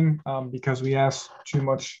increasing because we ask too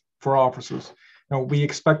much for officers. We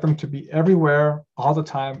expect them to be everywhere all the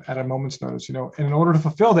time at a moment's notice, and in order to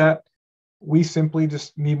fulfill that, we simply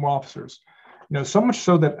just need more officers. So much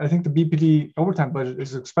so that I think the BPD overtime budget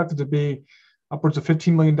is expected to be upwards of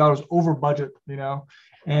 $15 million over budget,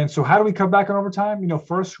 And so how do we cut back on overtime?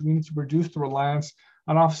 First, we need to reduce the reliance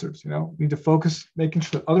on officers. We need to focus, making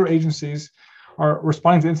sure that other agencies are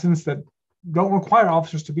responding to incidents that don't require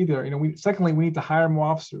officers to be there. Secondly, we need to hire more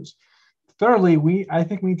officers. thirdly, I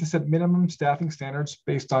think we need to set minimum staffing standards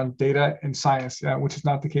based on data and science, which is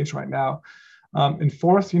not the case right now. And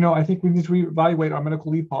fourth, I think we need to reevaluate our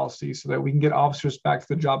medical leave policy so that we can get officers back to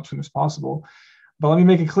the job as soon as possible. But let me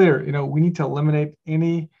make it clear, we need to eliminate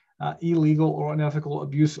any illegal or unethical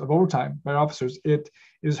abuse of overtime by officers. It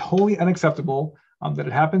is wholly unacceptable that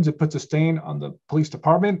it happens. It puts a stain on the police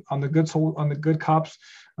department, on the good cops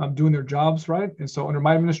doing their jobs, right? And so under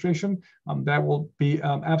my administration, that will be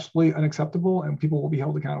absolutely unacceptable, and people will be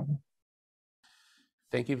held accountable.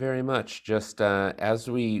 Thank you very much. Just as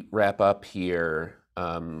we wrap up here,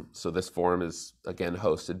 so this forum is again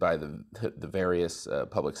hosted by the various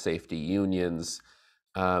public safety unions.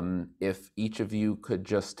 If each of you could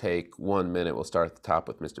just take 1 minute, we'll start at the top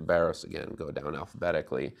with Mr. Barros again, go down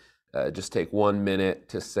alphabetically. Just take 1 minute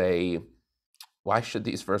to say, why should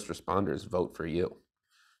these first responders vote for you?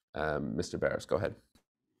 Mr. Barros, go ahead.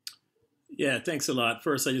 Yeah, thanks a lot.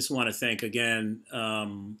 First, I just want to thank again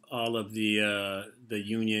all of the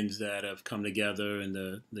unions that have come together and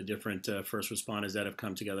the different first responders that have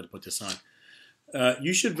come together to put this on.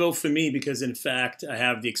 You should vote for me because, in fact, I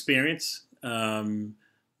have the experience, the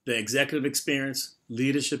executive experience,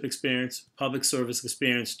 leadership experience, public service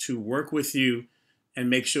experience to work with you and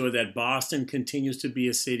make sure that Boston continues to be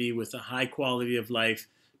a city with a high quality of life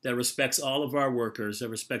that respects all of our workers, that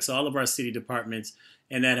respects all of our city departments,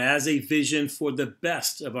 and that has a vision for the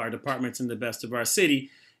best of our departments and the best of our city,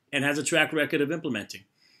 and has a track record of implementing.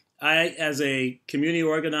 I, as a community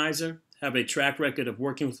organizer, have a track record of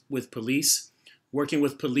working with police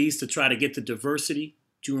to try to get the diversity,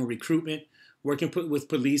 doing recruitment, working with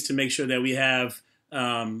police to make sure that we have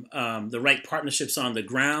the right partnerships on the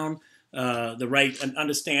ground, the right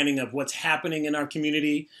understanding of what's happening in our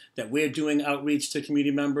community, that we're doing outreach to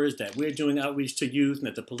community members, that we're doing outreach to youth, and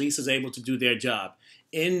that the police is able to do their job.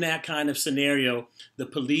 In that kind of scenario, the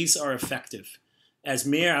police are effective. As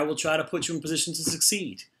mayor, I will try to put you in position to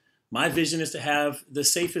succeed. My vision is to have the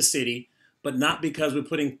safest city, but not because we're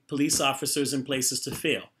putting police officers in places to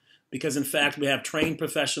fail. Because, in fact, we have trained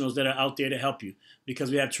professionals that are out there to help you. Because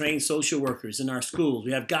we have trained social workers in our schools.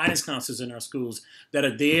 We have guidance counselors in our schools that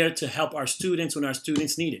are there to help our students when our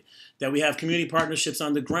students need it. That we have community partnerships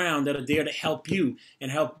on the ground that are there to help you and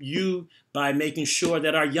help you by making sure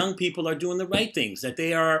that our young people are doing the right things, that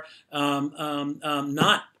they are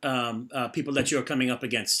not people that you're coming up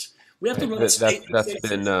against. We have to run a state. That's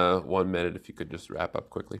been 1 minute. If you could just wrap up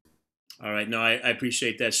quickly. All right. No, I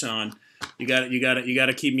appreciate that, Sean. You got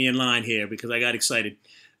to keep me in line here because I got excited.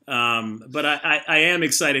 But I am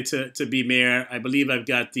excited to be mayor. I believe I've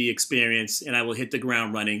got the experience, and I will hit the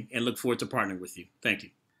ground running and look forward to partnering with you. Thank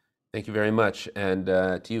you. Thank you very much. And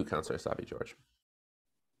to you, Councilor Sabi George.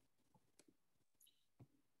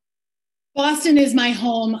 Boston is my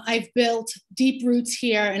home. I've built deep roots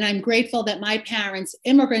here, and I'm grateful that my parents,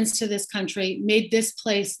 immigrants to this country, made this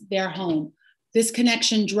place their home. This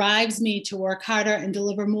connection drives me to work harder and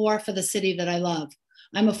deliver more for the city that I love.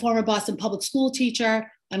 I'm a former Boston public school teacher.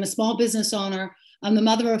 I'm a small business owner. I'm the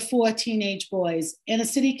mother of 4 teenage boys and a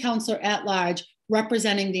city councilor at large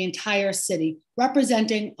representing the entire city,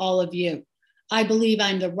 representing all of you. I believe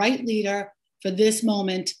I'm the right leader for this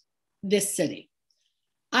moment, this city.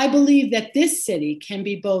 I believe that this city can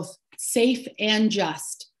be both safe and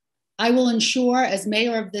just. I will ensure as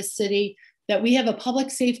mayor of this city that we have a public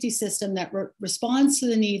safety system that responds to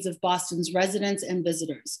the needs of Boston's residents and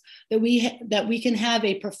visitors, that we can have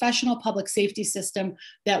a professional public safety system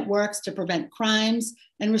that works to prevent crimes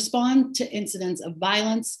and respond to incidents of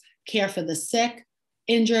violence, care for the sick,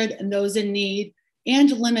 injured, and those in need,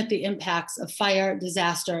 and limit the impacts of fire,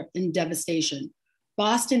 disaster, and devastation.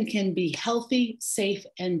 Boston can be healthy, safe,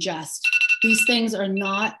 and just. These things are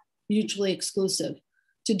not mutually exclusive.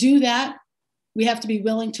 To do that, we have to be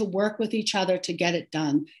willing to work with each other to get it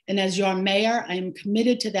done. And as your mayor, I am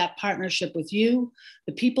committed to that partnership with you,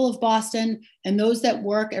 the people of Boston, and those that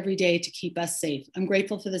work every day to keep us safe. I'm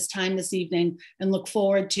grateful for this time this evening and look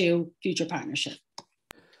forward to future partnership.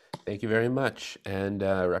 Thank you very much. And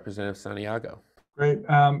Representative Santiago. Great.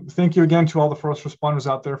 Thank you again to all the first responders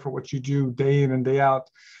out there for what you do day in and day out.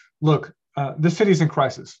 Look, this city is in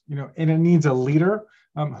crisis, and it needs a leader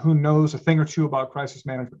who knows a thing or two about crisis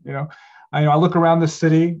management. I look around this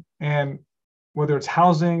city, and whether it's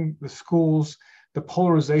housing, the schools, the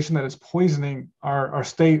polarization that is poisoning our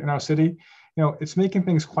state and our city, it's making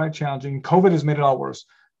things quite challenging. COVID has made it all worse.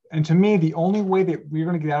 And to me, the only way that we're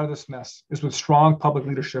going to get out of this mess is with strong public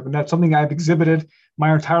leadership. And that's something I've exhibited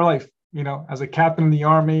my entire life as a captain in the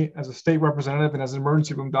Army, as a state representative, and as an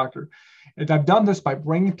emergency room doctor. And I've done this by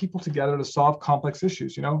bringing people together to solve complex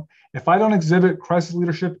issues. If I don't exhibit crisis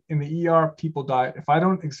leadership in the ER, people die. If I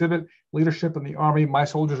don't exhibit leadership in the Army, my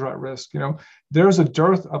soldiers are at risk. There's a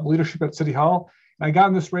dearth of leadership at City Hall. And I got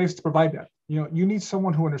in this race to provide that. You need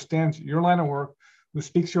someone who understands your line of work, who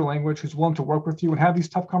speaks your language, who's willing to work with you and have these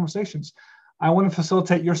tough conversations. I want to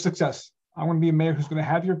facilitate your success. I want to be a mayor who's going to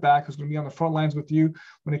have your back, who's going to be on the front lines with you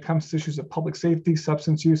when it comes to issues of public safety,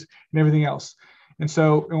 substance use, and everything else. And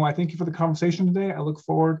so, I thank you for the conversation today. I look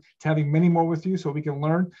forward to having many more with you so we can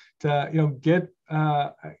learn to,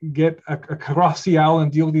 get across the aisle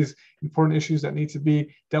and deal with these important issues that need to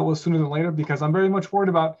be dealt with sooner than later, because I'm very much worried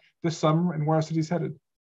about this summer and where our city's headed.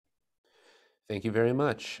 Thank you very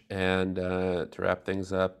much. And to wrap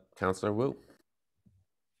things up, Councillor Wu.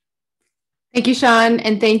 Thank you, Sean,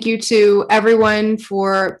 and thank you to everyone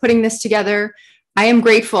for putting this together. I am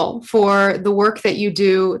grateful for the work that you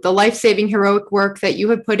do, the life-saving heroic work that you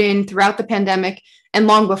have put in throughout the pandemic and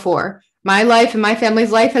long before. My life and my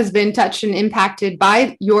family's life has been touched and impacted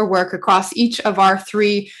by your work across each of our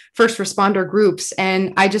 3 first responder groups.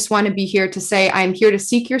 And I just want to be here to say I'm here to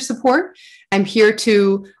seek your support. I'm here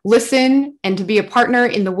to listen and to be a partner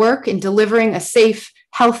in the work in delivering a safe,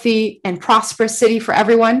 healthy, and prosperous city for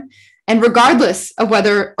everyone. And regardless of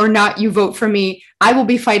whether or not you vote for me, I will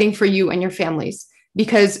be fighting for you and your families,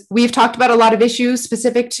 because we've talked about a lot of issues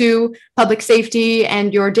specific to public safety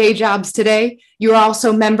and your day jobs today. You are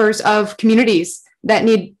also members of communities that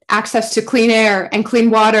need access to clean air and clean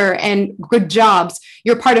water and good jobs.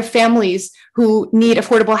 You're part of families who need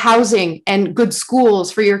affordable housing and good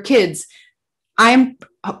schools for your kids.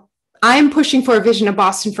 I'm pushing for a vision of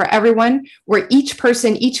Boston for everyone, where each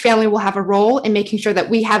person, each family will have a role in making sure that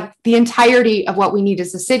we have the entirety of what we need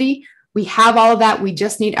as a city. We have all of that. We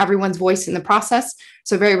just need everyone's voice in the process.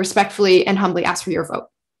 So very respectfully and humbly ask for your vote.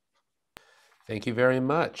 Thank you very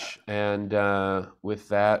much. And with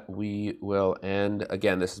that, we will end.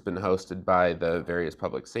 Again, this has been hosted by the various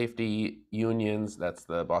public safety unions. That's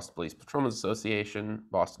the Boston Police Patrolmen's Association,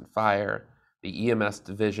 Boston Fire, the EMS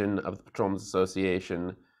division of the Patrolmen's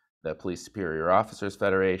Association, the Police Superior Officers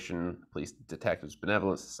Federation, Police Detectives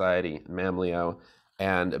Benevolent Society, and MAMLEO.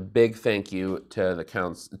 And a big thank you to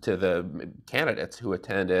the candidates who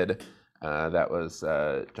attended. That was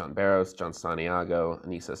John Barros, John Santiago,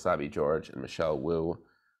 Anissa Sabi-George, and Michelle Wu.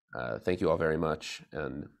 Thank you all very much,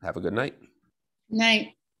 and have a good night. Night.